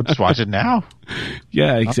 No, just watch it now.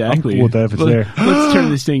 Yeah, exactly. I'm cool with that if it's there. Let's turn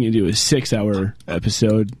this thing into a 6-hour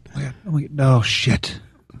episode. No, shit.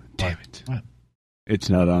 Damn it. What? It's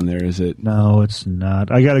not on there, is it? No, it's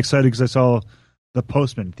not. I got excited because I saw The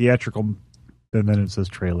Postman, theatrical, and then it says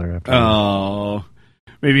trailer after. Oh.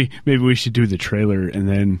 Maybe we should do the trailer and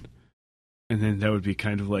then that would be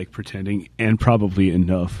kind of like pretending, and probably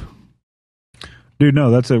enough. Dude,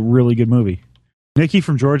 no, that's a really good movie. Nikki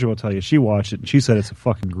from Georgia will tell you. She watched it, and she said it's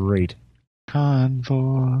fucking great.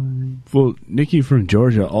 Convoy. Well, Nikki from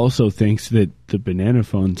Georgia also thinks that the Banana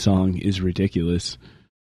Phone song is ridiculous.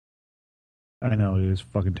 I know, it is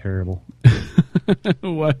fucking terrible.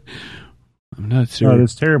 What? I'm not sure. No,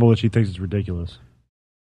 it's terrible that she thinks it's ridiculous.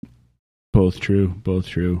 Both true.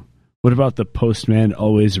 What about The Postman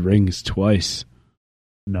Always Rings Twice?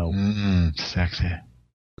 No. Sexy.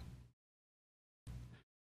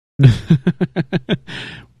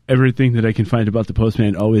 Everything that I can find about The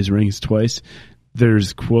Postman Always Rings Twice,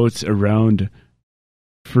 there's quotes around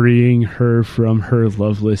freeing her from her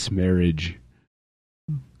loveless marriage.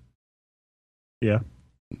 Yeah.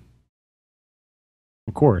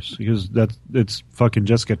 Of course, because it's fucking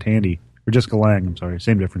Jessica Tandy. Or Jessica Lange, I'm sorry.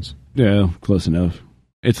 Same difference. Yeah, close enough.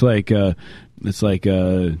 It's like the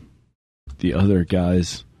other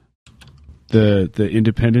guys. The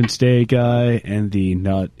Independence Day guy and the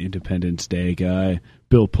not Independence Day guy.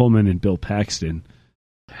 Bill Pullman and Bill Paxton.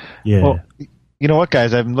 Yeah. Well, you know what,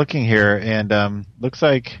 guys? I'm looking here, and looks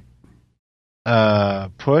like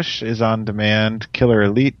Push is on demand. Killer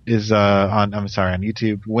Elite is on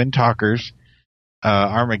YouTube. Wind Talkers.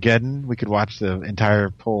 Armageddon, we could watch the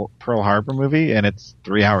entire Pearl Harbor movie, and it's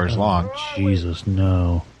 3 hours long. Jesus,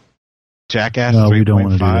 no. Jackass 3.5. We don't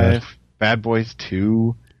want to do that. Bad Boys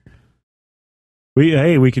 2.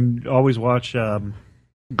 We can always watch...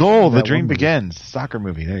 Goal, The Dream Begins. Soccer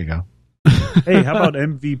movie. There you go. Hey, how about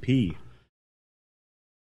MVP?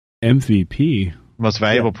 MVP? Most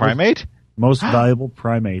Valuable Primate? Most Valuable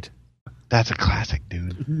Primate. That's a classic,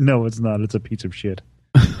 dude. No, it's not. It's a piece of shit.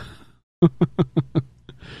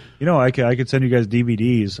 You know, I could send you guys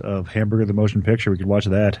DVDs of Hamburger the Motion Picture. We could watch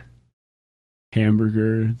that.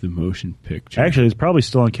 Hamburger the Motion Picture. Actually, it's probably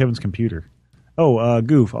still on Kevin's computer. Oh,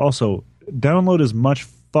 Goof, also, download as much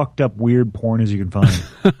fucked up weird porn as you can find.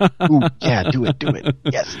 Ooh, yeah, do it.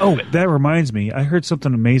 Yes. Oh, that reminds me. I heard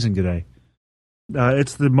something amazing today.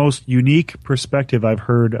 It's the most unique perspective I've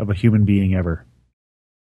heard of a human being ever.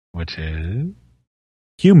 Which is?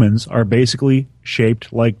 Humans are basically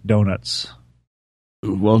shaped like donuts.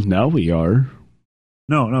 Well, now we are.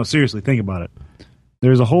 No, seriously, think about it.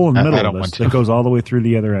 There's a hole in the middle of us that goes all the way through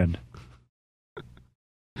the other end.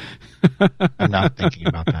 I'm not thinking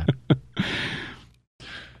about that.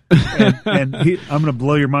 I'm going to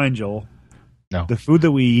blow your mind, Joel. No. The food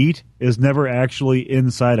that we eat is never actually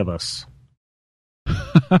inside of us.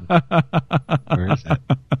 Where is it?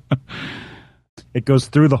 It goes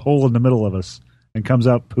through the hole in the middle of us and comes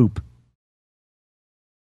out poop.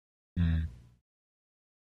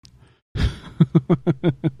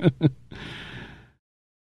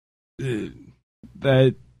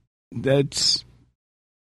 That's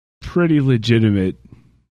pretty legitimate,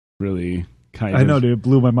 really. Kind of. I know, dude. It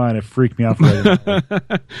blew my mind. It freaked me out.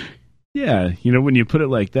 Yeah, when you put it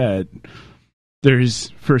like that, there's,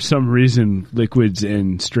 for some reason, liquids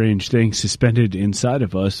and strange things suspended inside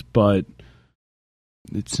of us, but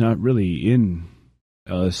it's not really in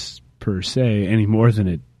us, per se, any more than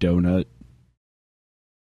a donut.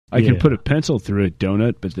 I can put a pencil through a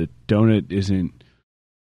donut, but the donut isn't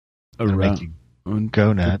around.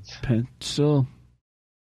 Go nuts. Pencil?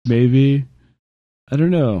 Maybe? I don't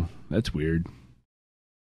know. That's weird.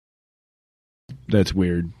 That's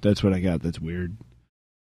what I got. That's weird.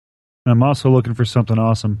 I'm also looking for something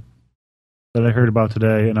awesome that I heard about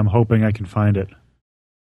today, and I'm hoping I can find it.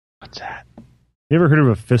 What's that? You ever heard of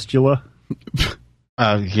a fistula?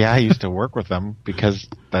 Yeah, I used to work with them because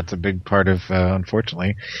that's a big part of,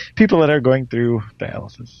 unfortunately, people that are going through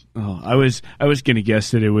dialysis. Oh, I was going to guess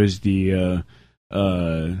that it was the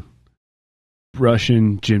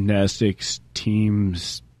Russian gymnastics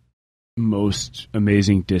team's most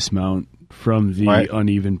amazing dismount from the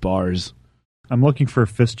uneven bars. I'm looking for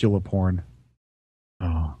fistula porn.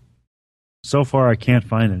 Oh. So far, I can't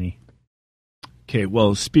find any. Okay,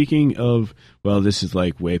 well, speaking of, well, this is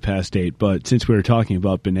like way past date, but since we were talking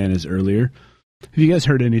about bananas earlier, have you guys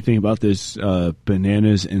heard anything about this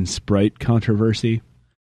bananas and Sprite controversy?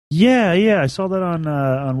 Yeah, I saw that on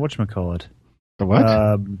whatchamacallit. The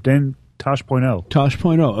what? Then Tosh.0.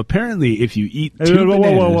 Tosh.0. Apparently, if you eat two whoa,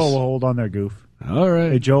 bananas... Whoa, hold on there, goof. All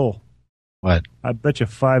right. Hey, Joel. What? I bet you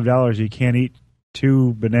 $5 you can't eat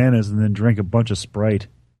 2 bananas and then drink a bunch of Sprite.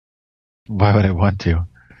 Why would I want to?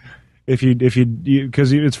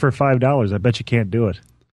 Because it's for $5. I bet you can't do it.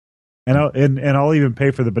 And I'll even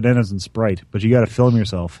pay for the bananas and Sprite, but you got to film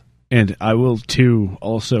yourself. And I will too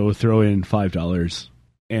also throw in $5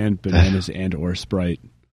 and bananas and or Sprite.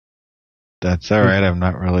 That's all right. I'm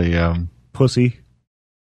not really pussy.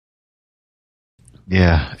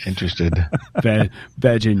 Yeah, interested.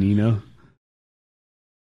 Vaginino.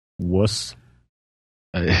 Wuss.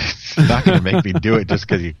 It's not going to make me do it just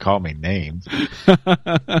because you call me names. That's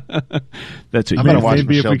what I'm going to watch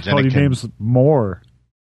maybe Michelle if we call you Jennikin. names more.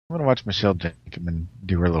 I'm going to watch Michelle Jennikin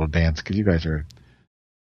do her little dance because you guys are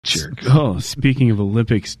jerks. Oh, speaking of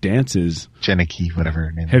Olympics dances, Jenniky, whatever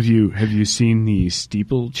her name. Have you seen the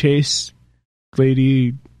steeplechase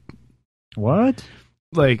lady? What?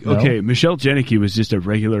 Like, No. okay, Michelle Jenniky was just a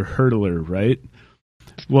regular hurdler, right?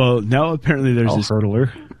 Well, now apparently there's this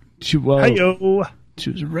hurdler. She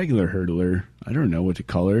was a regular hurdler. I don't know what to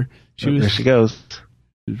call her. There she goes.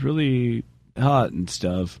 She was really hot and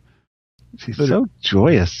stuff. She's so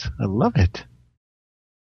joyous. I love it.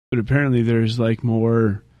 But apparently there's like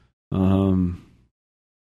more, I don't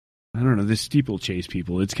know, the steeplechase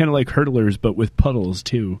people. It's kind of like hurdlers, but with puddles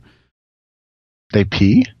too. They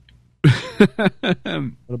pee?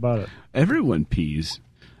 What about it? Everyone pees,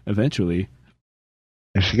 eventually.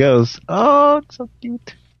 There she goes. Oh, it's so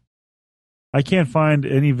cute. I can't find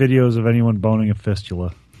any videos of anyone boning a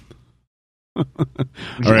fistula. All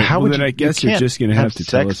right, How well, would then you, I guess you you're can't just going to have to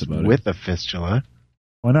tell us about with it. a fistula.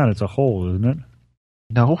 Why not? It's a hole, isn't it?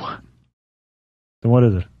 No. Then what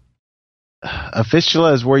is it? A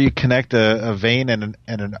fistula is where you connect a vein and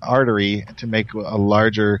an artery to make a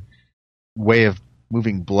larger way of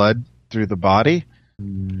moving blood through the body.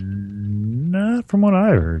 Not from what I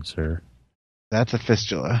heard, sir. That's a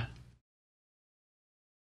fistula.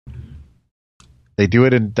 They do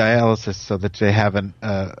it in dialysis so that they have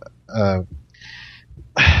a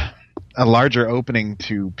larger opening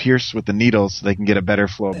to pierce with the needle so they can get a better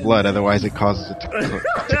flow of blood. Otherwise, it causes it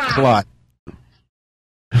to clot.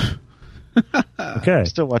 Okay. I'm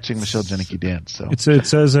still watching Michelle Jenniky dance. So It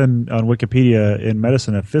says on Wikipedia, in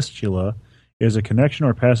medicine, a fistula is a connection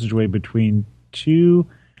or passageway between two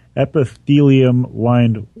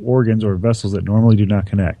epithelium-lined organs or vessels that normally do not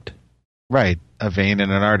connect. right, a vein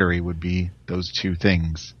and an artery would be those two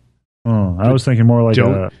things. Oh, I was thinking more like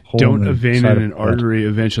a hole Don't in a the vein side and of an the butt. artery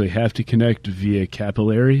eventually have to connect via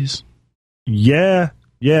capillaries? Yeah,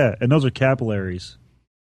 and those are capillaries.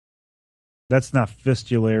 That's not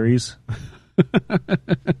fistularies.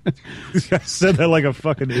 I said that like a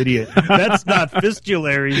fucking idiot. That's not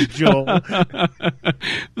fistularies, Joel.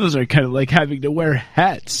 Those are kind of like having to wear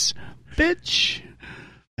hats, bitch.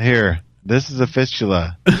 Here, this is a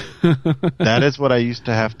fistula. That is what I used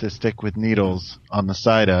to have to stick with needles on the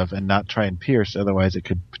side of and not try and pierce, otherwise it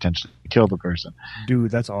could potentially kill the person.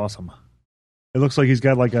 Dude, that's awesome. It looks like he's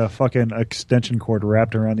got like a fucking extension cord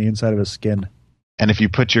wrapped around the inside of his skin. And if you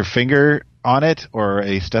put your finger on it or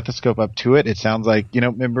a stethoscope up to it, it sounds like,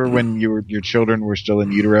 remember when your children were still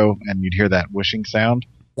in utero and you'd hear that whooshing sound?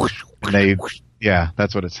 And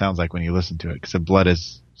that's what it sounds like when you listen to it, because the blood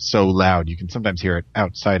is so loud. You can sometimes hear it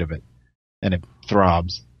outside of it, and it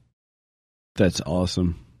throbs. That's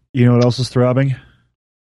awesome. You know what else is throbbing?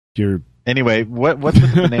 Anyway, what's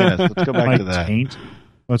with the bananas? Let's go back My to that. taint.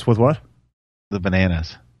 What's with what? The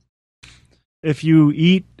bananas. If you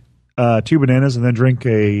eat 2 bananas and then drink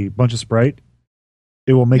a bunch of Sprite,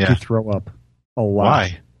 it will make you throw up a lot.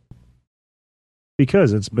 Why?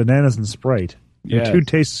 Because it's bananas and Sprite. Yeah. Two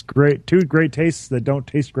great tastes that don't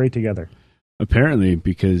taste great together. Apparently,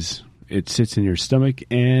 because it sits in your stomach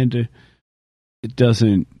and it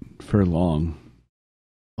doesn't for long.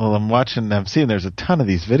 Well, I'm seeing there's a ton of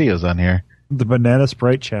these videos on here. The Banana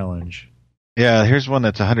Sprite Challenge. Yeah, here's one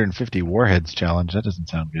that's 150 Warheads Challenge. That doesn't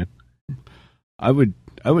sound good. I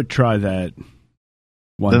would try that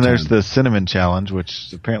one Then time. there's the Cinnamon Challenge,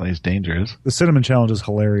 which apparently is dangerous. The Cinnamon Challenge is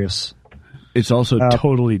hilarious. It's also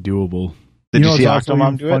totally doable. Did you know see what's also Octomom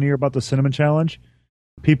even do it? funnier about the Cinnamon Challenge?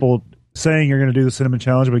 People saying you're going to do the Cinnamon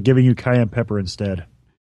Challenge, but giving you cayenne pepper instead.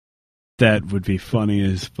 That would be funny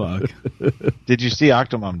as fuck. Did you see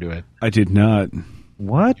Octomom do it? I did not.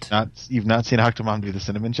 What? You've not seen Octomom do the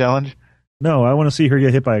cinnamon challenge? No, I want to see her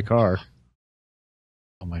get hit by a car.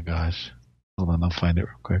 Oh my gosh. Hold on, I'll find it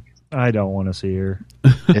real quick. I don't want to see her.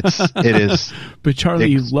 It is. But Charlie,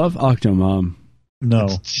 you love Octomom. No,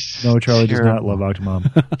 Charlie does not love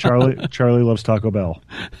Octomom. Charlie loves Taco Bell.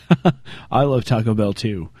 I love Taco Bell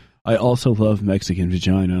too. I also love Mexican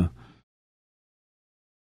vagina.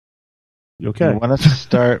 Okay. I want to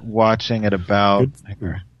start watching at about.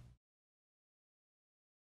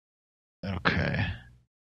 Okay.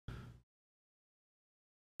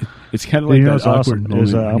 It's kind of like that awkward awesome moment.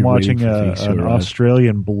 is, I'm watching an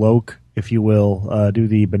Australian bloke, if you will, do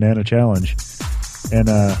the banana challenge, and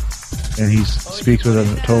he speaks with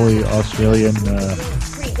a totally Australian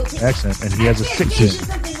accent, and he has a 16.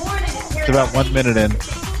 It's about 1 minute in.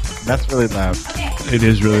 That's really loud. It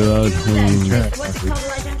is really loud.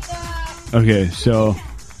 Okay, so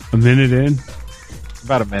a minute in.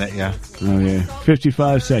 About a minute, yeah. Okay,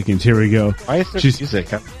 55 seconds. Here we go. Why is there music?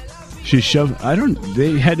 She's shoved.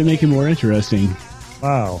 They had to make it more interesting.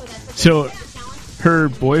 Wow. So her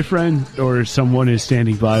boyfriend or someone is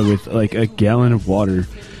standing by with like a gallon of water,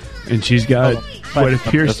 and she's got what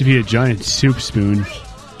appears to be a giant soup spoon.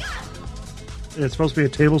 It's supposed to be a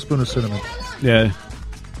tablespoon of cinnamon. Yeah.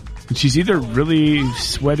 And she's either really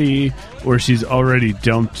sweaty or she's already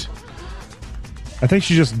dumped. I think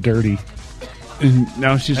she's just dirty. And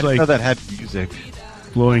now she's I like. didn't know that had music.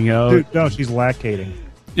 Blowing out. Dude, no, she's lactating.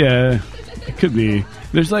 Yeah, it could be.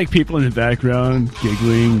 There's like people in the background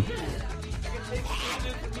giggling.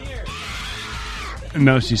 And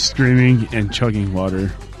now she's screaming and chugging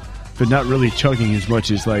water. But not really chugging as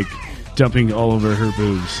much as like dumping all over her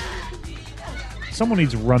boobs. Someone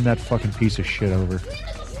needs to run that fucking piece of shit over.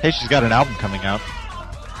 Hey, she's got an album coming out.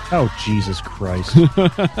 Oh, Jesus Christ.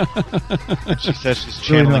 She says she's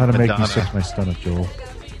I really channeling know how to make me Madonna. sick to my stomach, Joel.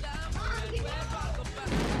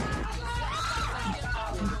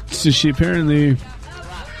 So she apparently,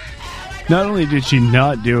 not only did she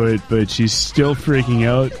not do it, but she's still freaking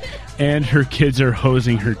out, and her kids are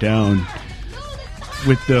hosing her down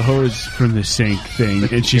with the hose from the sink thing,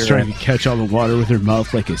 and she's trying to catch all the water with her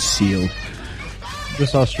mouth like a seal.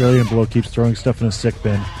 This Australian bloke keeps throwing stuff in a sick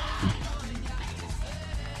bin,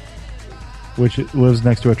 which lives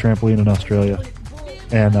next to a trampoline in Australia,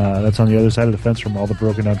 and that's on the other side of the fence from all the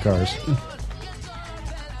broken down cars.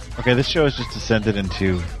 Okay, this show has just descended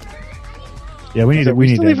into. Yeah, we need to. We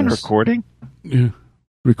need still to even end this. recording? Yeah.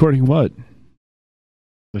 Recording what?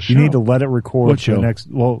 You need to let it record What for show? the next.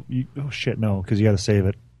 Well, oh shit, no, because you got to save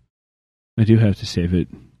it. I do have to save it.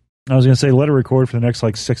 I was going to say let it record for the next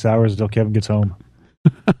like 6 hours until Kevin gets home,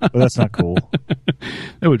 but that's not cool.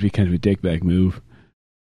 That would be kind of a dickbag move.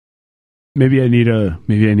 Maybe I need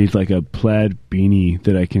like a plaid beanie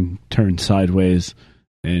that I can turn sideways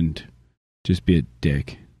and just be a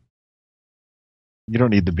dick. You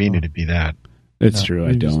don't need the beanie to be that. It's true,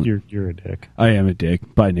 I don't. You're a dick. I am a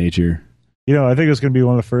dick by nature. You know, I think it's going to be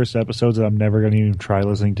one of the first episodes that I'm never going to even try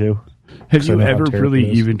listening to. Have you I know how ever terrible really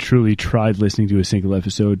it is. even truly tried listening to a single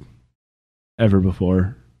episode ever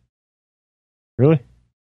before? Really?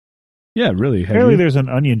 Yeah, really. Have Apparently you? there's an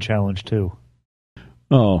onion challenge, too.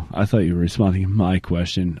 Oh, I thought you were responding to my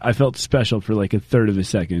question. I felt special for like a third of a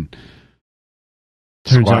second.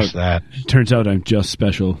 Squash that. Turns out I'm just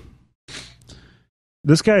special.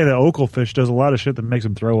 This guy, the Oaklefish, does a lot of shit that makes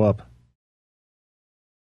him throw up.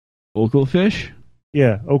 Oaklefish?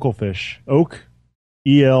 Yeah, Oaklefish. Oak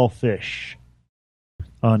EL Fish.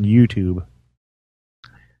 On YouTube.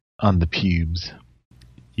 On the pubes.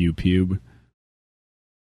 YouTube.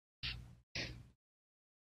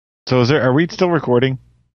 So are we still recording?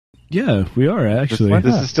 Yeah, we are actually.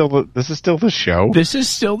 This is still the show. This is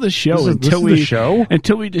still the show This is until the show?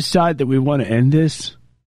 until we decide that we want to end this.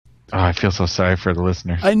 Oh, I feel so sorry for the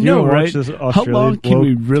listeners. I know, watch right? this How Australian long can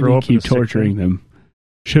we bloke throw really up in keep a sick torturing bin? them?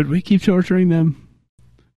 Should we keep torturing them?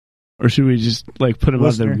 Or should we just like put them out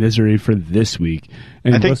of Listener. their misery for this week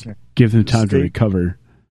and I think- Listener, give them time to Stay- recover?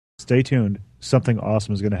 stay tuned. Something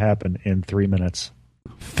awesome is going to happen in 3 minutes.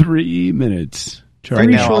 3 minutes. Charlie.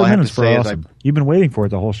 Right now, all I have to minutes for say is awesome. You've been waiting for it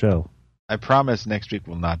the whole show. I promise next week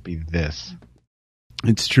will not be this.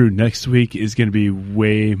 It's true. Next week is going to be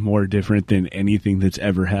way more different than anything that's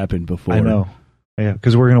ever happened before. I know. Yeah,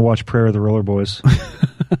 because we're going to watch Prayer of the Roller Boys.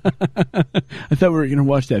 I thought we were going to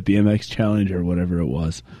watch that BMX challenge or whatever it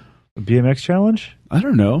was. A BMX challenge? I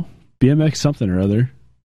don't know. BMX something or other.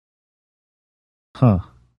 Huh.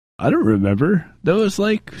 I don't remember. That was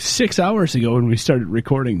like 6 hours ago when we started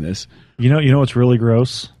recording this. You know what's really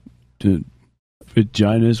gross?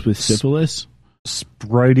 Vaginas with syphilis?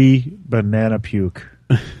 Spritey banana puke.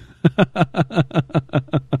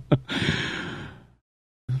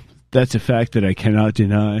 That's a fact that I cannot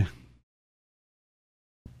deny.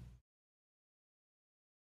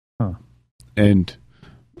 Huh. And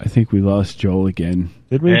I think we lost Joel again.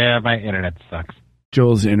 Did we? Yeah, my internet sucks.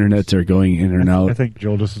 Joel's internets are going in and out. I think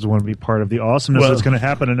Joel just doesn't want to be part of the awesomeness that's going to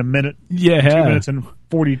happen in a minute. Yeah. 2 minutes and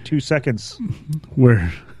 42 seconds. We're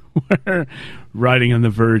riding on the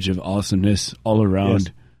verge of awesomeness all around.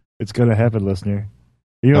 Yes. It's going to happen, listener.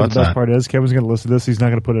 You know what the best part is? Kevin's going to listen to this. He's not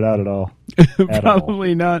going to put it out at all.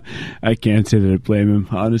 Probably not. I can't say that I blame him,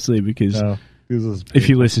 honestly, because if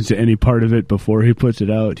he listens to any part of it before he puts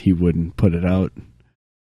it out, he wouldn't put it out.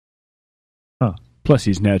 Huh. Plus,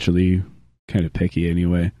 he's naturally kind of picky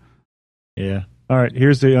anyway. Yeah. All right,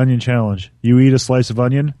 here's the onion challenge. You eat a slice of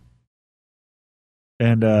onion,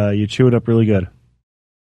 and you chew it up really good.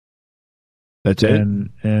 That's it?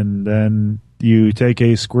 And then you take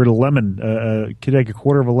a squirt of lemon, you take a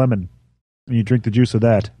quarter of a lemon, and you drink the juice of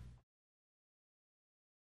that.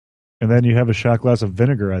 And then you have a shot glass of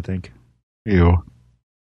vinegar, I think. Ew.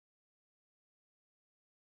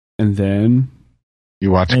 And then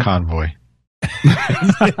you watch Convoy.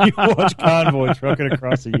 You watch Convoy trucking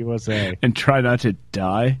across the USA. And try not to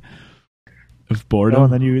die of boredom. No,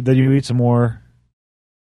 and then you eat some more.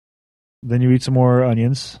 Then you eat some more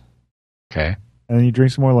onions. Okay. And then you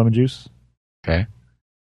drink some more lemon juice. Okay.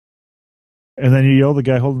 And then you yell at the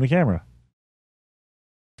guy holding the camera.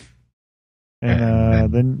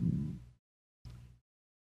 And then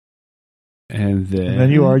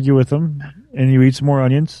you argue with him, and you eat some more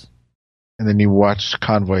onions. And then you watch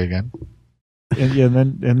Convoy again.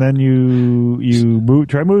 And then you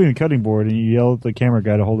try moving the cutting board, and you yell at the camera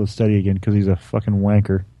guy to hold it steady again because he's a fucking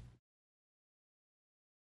wanker.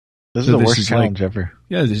 This is the worst challenge ever.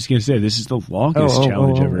 Yeah, I was just going to say, this is the longest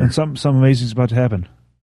challenge ever. And something amazing is about to happen.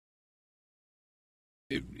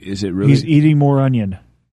 Is it really? He's eating more onion.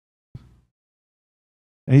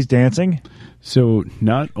 And he's dancing. So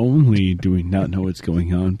not only do we not know what's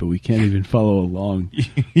going on, but we can't even follow along.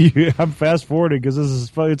 I'm fast forwarding because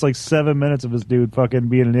it's like 7 minutes of this dude fucking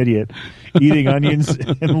being an idiot, eating onions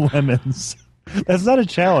and lemons. That's not a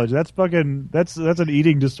challenge. That's an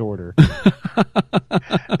eating disorder.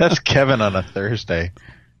 That's Kevin on a Thursday.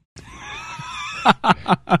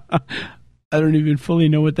 I don't even fully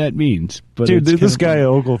know what that means. But dude, this guy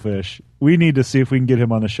Oglefish, we need to see if we can get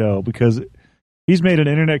him on the show because he's made an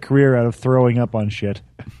internet career out of throwing up on shit.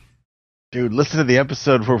 Dude, listen to the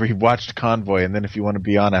episode where we watched Convoy, and then if you want to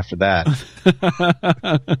be on after that,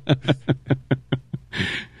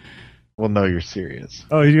 we'll know you're serious.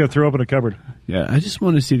 Oh, he's going to throw up in a cupboard. Yeah, I just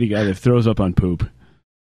want to see the guy that throws up on poop.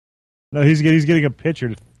 No, he's getting a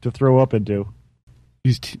pitcher to throw up into.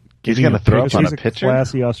 He's going to throw up on a pitcher? He's a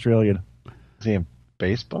classy Australian. Is he in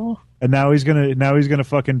baseball? And now he's gonna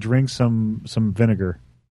fucking drink some vinegar.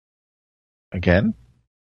 Again?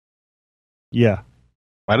 Yeah.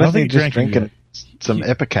 Why doesn't he just drink some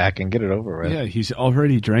Ipecac and get it over with? Yeah, he's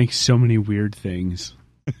already drank so many weird things.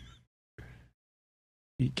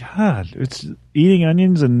 God, it's eating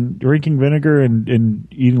onions and drinking vinegar and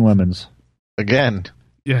eating lemons. Again.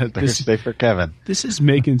 Yeah, Thursday for Kevin. This is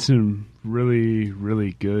making some really,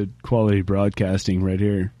 really good quality broadcasting right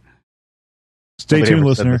here. Stay tuned,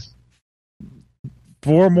 listener.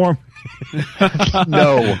 4 more.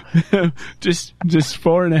 No. just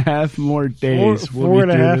 4.5 more days.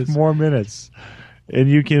 4.5 more minutes, and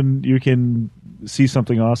you can see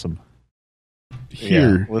something awesome.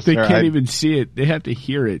 Here, yeah, listener, they can't even see it. They have to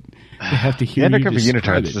hear it. They have to hear the you Undercover describe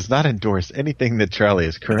Unitards it. does not endorse anything that Charlie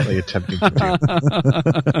is currently attempting to do.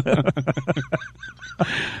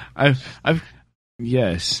 I've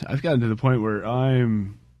gotten to the point where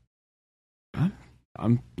I'm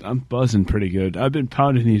buzzing pretty good. I've been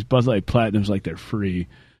pounding these Bud Light Platinums like they're free,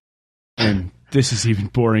 and this is even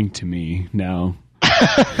boring to me now.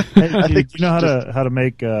 I think you know how to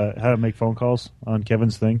make phone calls on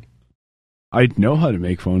Kevin's thing. I know how to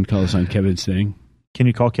make phone calls on Kevin's thing. Can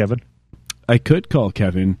you call Kevin? I could call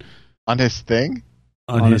Kevin on his thing.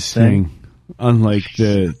 On his thing. Unlike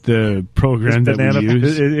the program that we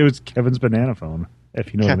use. It was Kevin's banana phone,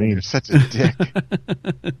 if you know Kevin, what I mean. You're such a dick.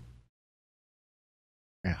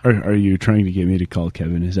 Yeah. Are you trying to get me to call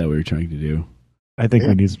Kevin? Is that what you're trying to do? I think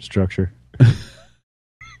we need some structure.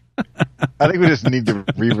 I think we just need to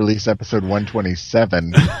re-release episode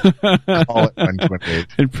 127. Call it 128.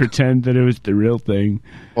 And pretend that it was the real thing.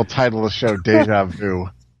 We'll title the show Deja Vu.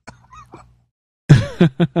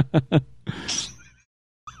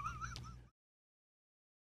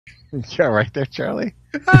 Yeah, right there, Charlie.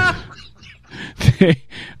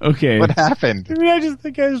 Okay. What happened? I just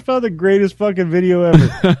think I just found the greatest fucking video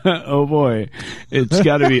ever. Oh boy. It's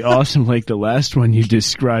got to be awesome like the last one you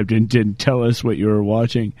described and didn't tell us what you were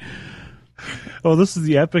watching. Oh, this is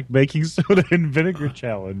the epic baking soda and vinegar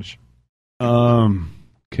challenge.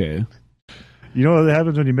 Okay. You know what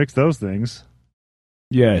happens when you mix those things?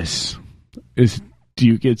 Yes. Do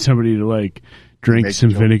you get somebody to like drink some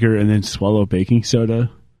vinegar and then swallow baking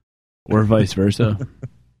soda? Or vice versa?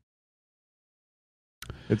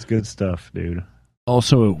 It's good stuff, dude.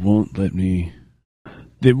 Also, it won't let me...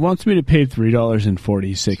 It wants me to pay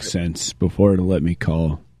 $3.46 before it'll let me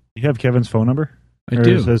call. You have Kevin's phone number? I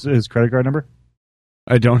do. His credit card number?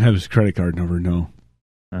 I don't have his credit card number, no.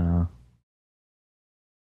 Get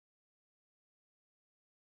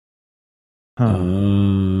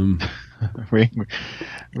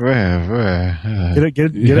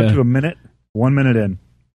up to a minute. 1 minute in.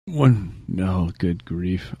 No, good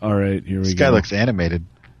grief. All right, here we go. This guy looks animated.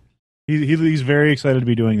 He's very excited to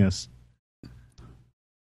be doing this.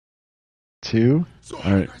 2. All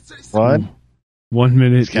right. 1. 1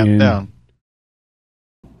 minute count in. Down.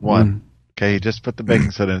 1. Okay, he just put the baking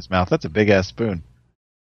soda in his mouth. That's a big ass spoon.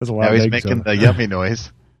 That's a lot. Now of he's making soda. the yummy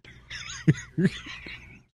noise.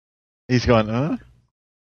 He's going, I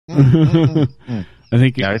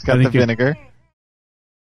think now he's got the vinegar.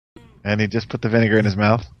 And he just put the vinegar in his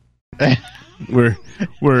mouth. We're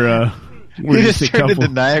he just turned into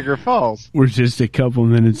Niagara Falls. We're just a couple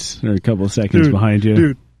minutes or a couple seconds behind you.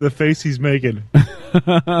 Dude, the face he's making.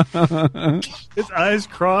 His eyes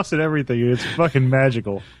cross and everything. It's fucking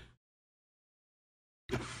magical.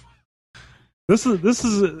 This is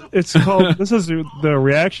the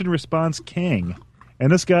Reaction Response King.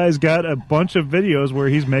 And this guy's got a bunch of videos where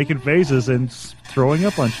he's making faces and throwing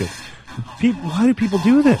up on shit. Why do people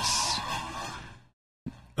do this?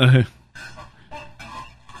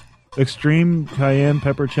 Extreme cayenne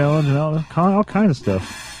pepper challenge and all kinds of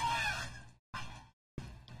stuff.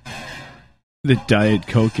 The Diet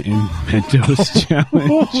Coke and Mentos challenge.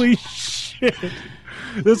 Holy shit.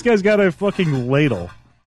 This guy's got a fucking ladle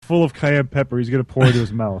full of cayenne pepper he's going to pour into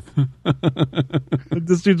his mouth.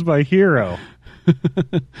 This dude's my hero.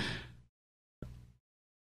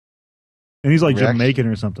 And he's like Jamaican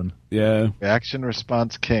or something. Yeah. Reaction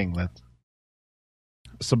Response King. Let's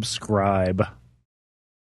subscribe.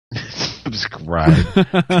 Subscribe.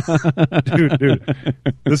 Dude.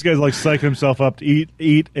 This guy's like psyching himself up to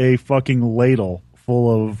eat a fucking ladle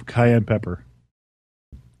full of cayenne pepper.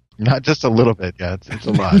 Not just a little bit, yeah. It's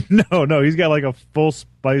a lot. No. He's got like a full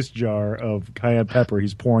spice jar of cayenne pepper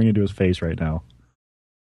he's pouring into his face right now.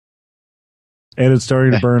 And it's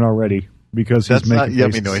starting to burn already because he's making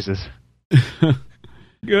yummy faces. noises.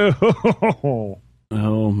 Go.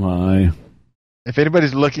 Oh my. If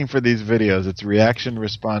anybody's looking for these videos, it's Reaction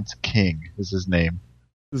Response King is his name.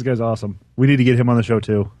 This guy's awesome. We need to get him on the show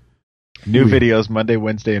too. New videos Monday,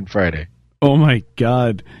 Wednesday, and Friday. Oh my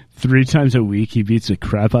god. 3 times a week he beats the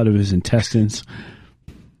crap out of his intestines.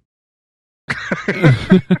 No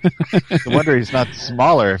wonder he's not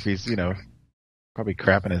smaller if he's, probably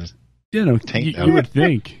crapping his tank. You would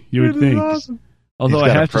think. You would think. Awesome. Although I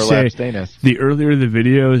have to say, the earlier the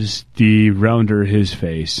videos, the rounder his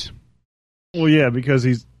face. Well, yeah, because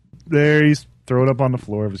he's thrown up on the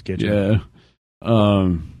floor of his kitchen. Yeah.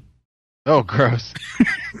 Oh, gross.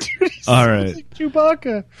 Dude, all right. Like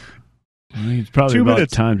Chewbacca. I think it's probably 2 about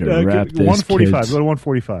minutes. time to wrap this. 145. Kids. Go to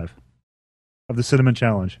 145 of the cinnamon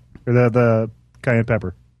challenge or the cayenne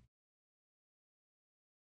pepper.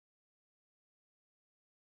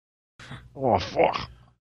 Oh, fuck.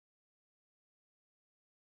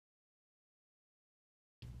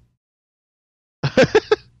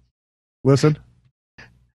 Listen.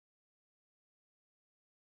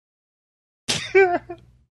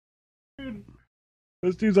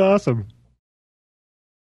 This dude's awesome.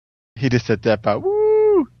 He just said that about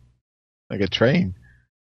woo like a train.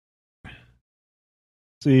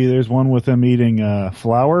 See, there's one with him eating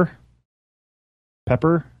flour,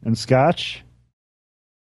 pepper, and scotch.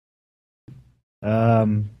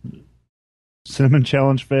 Cinnamon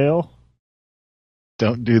challenge fail.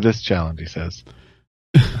 Don't do this challenge, he says.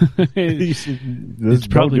 It's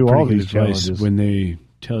probably do all pretty these good advice challenges. when they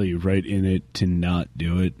tell you right in it to not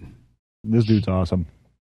do it. This dude's awesome.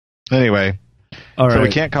 Anyway, all right. So we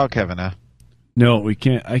can't call Kevin, huh? No, we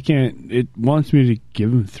can't. I can't. It wants me to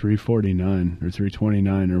give him $3.49 or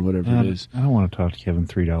 $3.29 or whatever it is. I don't want to talk to Kevin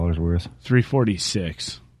 $3 worth.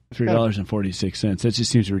 $3.46. $3.46. That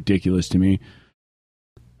just seems ridiculous to me.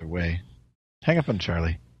 Way. Hang up on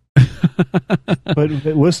Charlie. but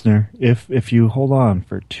listener, if you hold on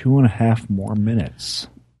for 2.5 more minutes,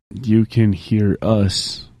 you can hear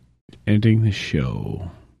us ending the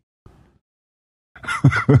show.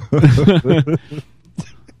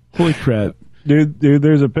 Holy crap. Dude,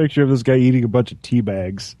 there's a picture of this guy eating a bunch of tea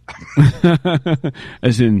bags.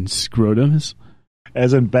 As in scrotums?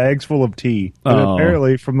 As in bags full of tea. And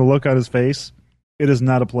apparently, from the look on his face, it is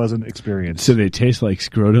not a pleasant experience. So they taste like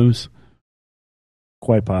scrotums?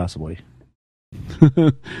 Quite possibly.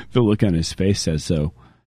 The look on his face says so.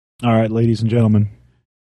 All right, ladies and gentlemen.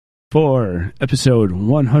 For episode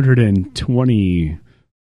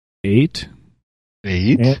 128.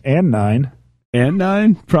 8? And 9. And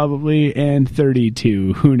 9, probably, and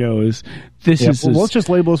 32. Who knows? Let's just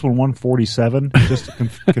label this one 147, just to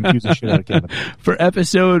confuse the shit out of Kevin. For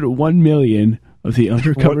episode 1 million of the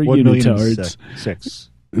Undercover Unitards.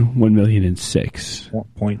 1,006.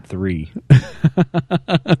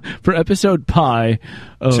 1.3. For episode pi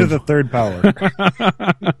of... To the third power.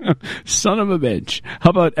 Son of a bitch.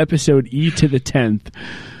 How about episode E to the 10th?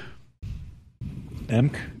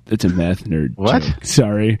 EMK? That's a math nerd. What? Joke.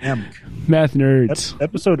 Sorry. EMK. Math nerds.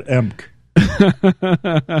 Episode EMK.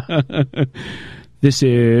 This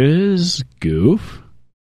is Goof.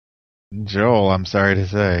 Joel, I'm sorry to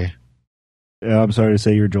say. Yeah, I'm sorry to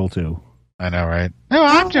say you're Joel too. I know, right? No,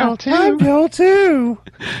 I'm Joel too. I'm Joel too.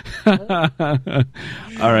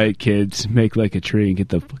 All right, kids, make like a tree and get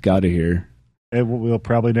the fuck out of here. And we'll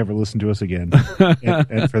probably never listen to us again.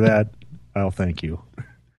 and for that, I'll thank you.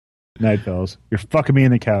 Night, fellas. You're fucking me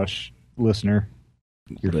in the couch, listener.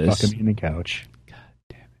 You're fucking me in the couch. God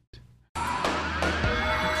damn it.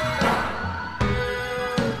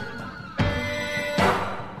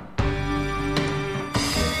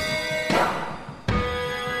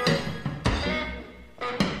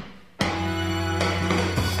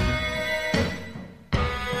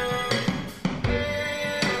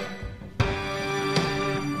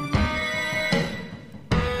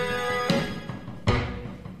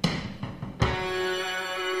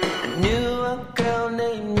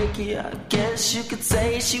 I guess you could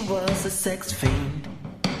say she was a sex fiend.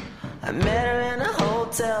 I met her in a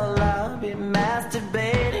hotel lobby,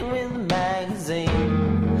 masturbating with a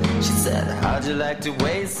magazine. She said, how'd you like to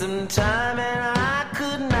waste some time? And I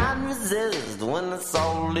could not resist when I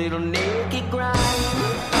saw a little naked grind.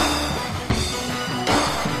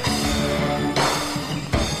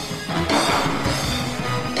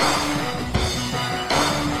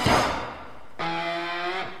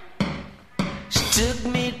 Took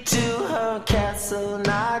me to her castle and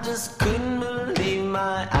I just couldn't believe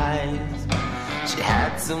my eyes. She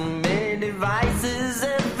had so many devices,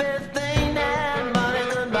 everything that money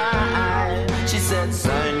could buy. She said,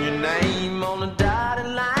 sign your name on a dotted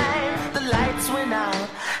line. The lights went out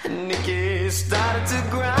and Nikki started to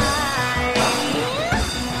grind.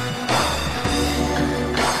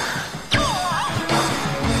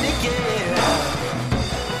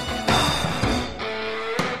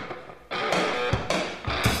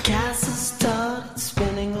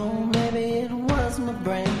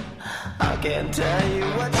 I can't tell you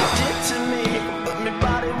what you did to me, but my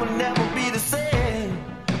body will never be the same.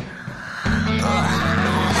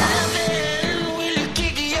 Will you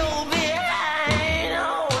kick your behind?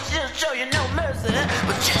 Oh, just show you no mercy,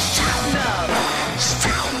 but just shout enough,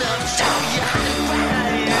 show you how to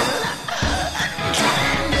ride.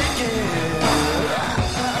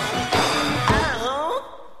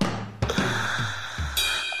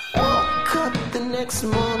 Woke up the next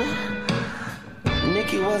morning,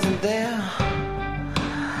 Nikki wasn't there.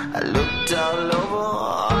 I looked all over,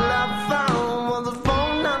 all I found was a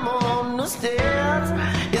phone number on the stairs.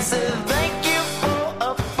 It said, thank you for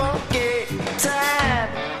a funky time.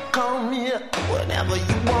 Call me up whenever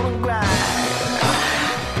you wanna grind.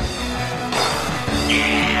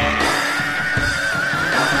 Yeah.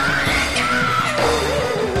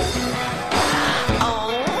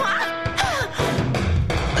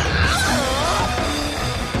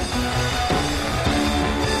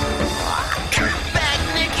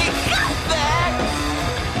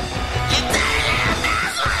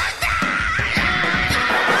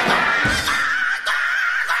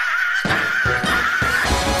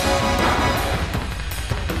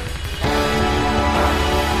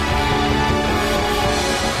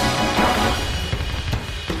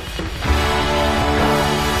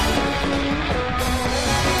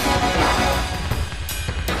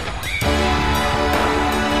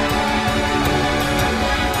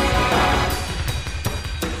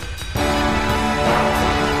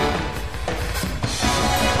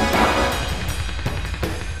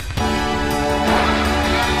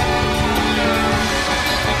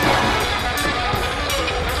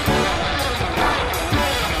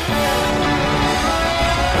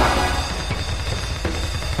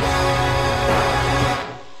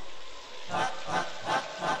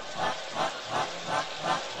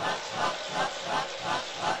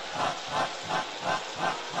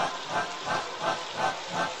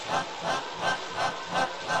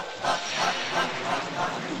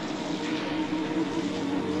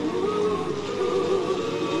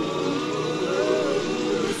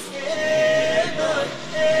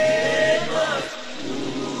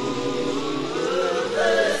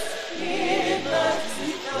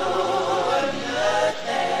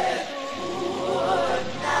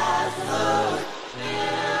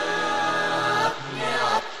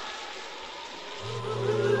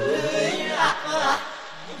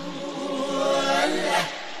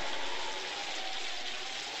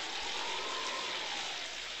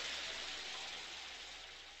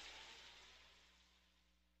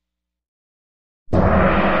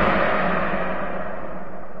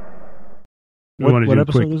 want to what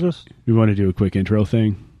do episode a quick, is this? You want to do a quick intro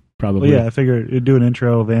thing? Probably. Well, yeah, I figured it'd do an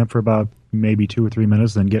intro vamp for about maybe 2 or 3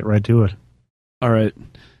 minutes, then get right to it. All right.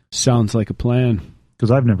 Sounds like a plan. Because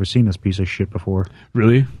I've never seen this piece of shit before.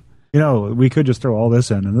 Really? You know, we could just throw all this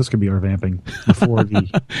in, and this could be our vamping before the...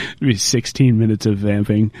 It'd be 16 minutes of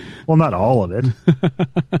vamping. Well, not all of it.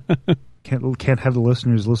 Can't have the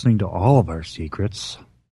listeners listening to all of our secrets,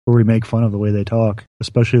 where we make fun of the way they talk,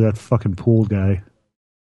 especially that fucking pool guy.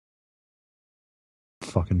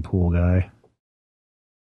 Fucking pool guy.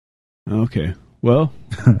 Okay. Well,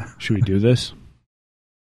 should we do this?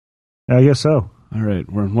 I guess so. All right.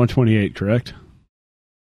 We're on 128, correct?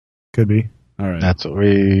 Could be. All right. That's what That's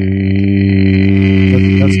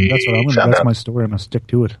what I'm gonna. That's my story. I'm gonna stick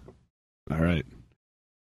to it. All right.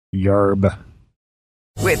 Yarb.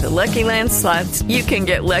 With the Lucky Land Slots, you can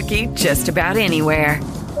get lucky just about anywhere.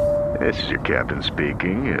 This is your captain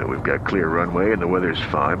speaking. We've got clear runway and the weather's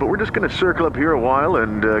fine, but we're just going to circle up here a while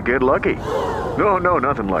and get lucky. No,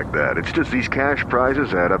 nothing like that. It's just these cash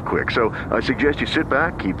prizes add up quick. So I suggest you sit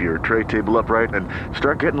back, keep your tray table upright, and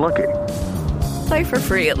start getting lucky. Play for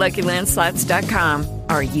free at LuckyLandSlots.com.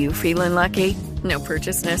 Are you feeling lucky? No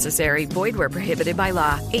purchase necessary. Void where prohibited by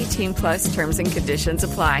law. 18+ terms and conditions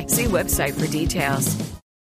apply. See website for details.